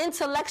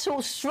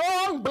 intellectual,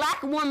 strong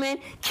black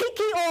woman,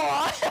 Kiki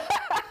Orr.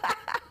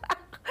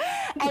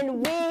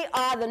 And we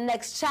are The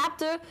Next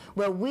Chapter,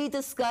 where we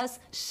discuss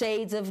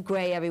shades of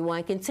gray,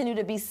 everyone. Continue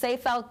to be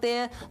safe out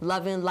there.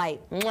 Love and light.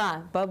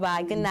 Mwah.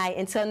 Bye-bye. Good night.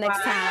 Until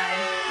next time.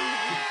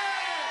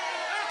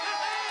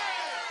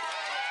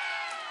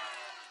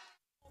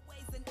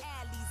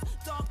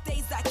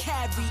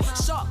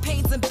 Sharp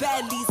pains and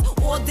bellies,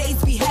 all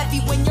days be heavy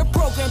when you're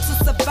programmed to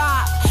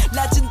survive.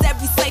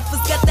 Legendary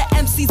ciphers get the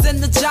MCs in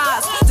the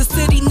jars. The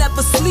city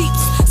never sleeps,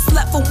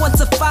 slept from 1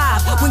 to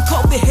 5 when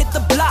COVID hit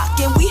the block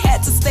and we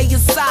had to stay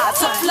inside.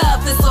 Tough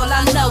love is all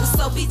I know,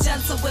 so be be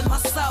gentle with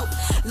myself.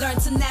 Learn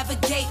to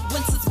navigate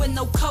winters with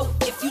no coat.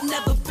 If you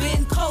never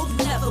been cold,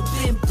 you never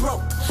been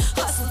broke.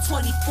 Hustle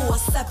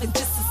 24/7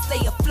 just to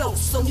stay afloat.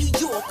 So New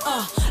York,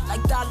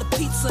 like dollar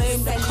pizza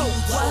in the cold.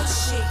 What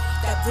shit?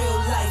 That real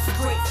life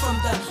grit from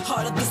the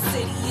heart of the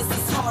city is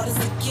as hard as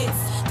it gets.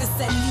 This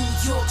that New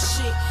York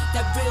shit.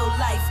 That real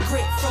life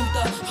grit from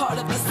the heart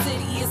of the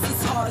city is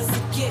as hard as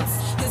it gets.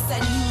 This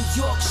that New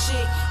York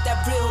shit. That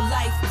real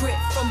life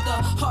grit from the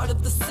heart of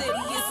the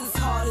city is as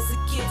hard as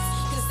it gets.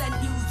 This that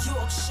New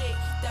York shit.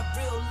 That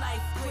real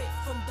life grit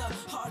from the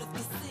heart of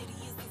the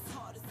city.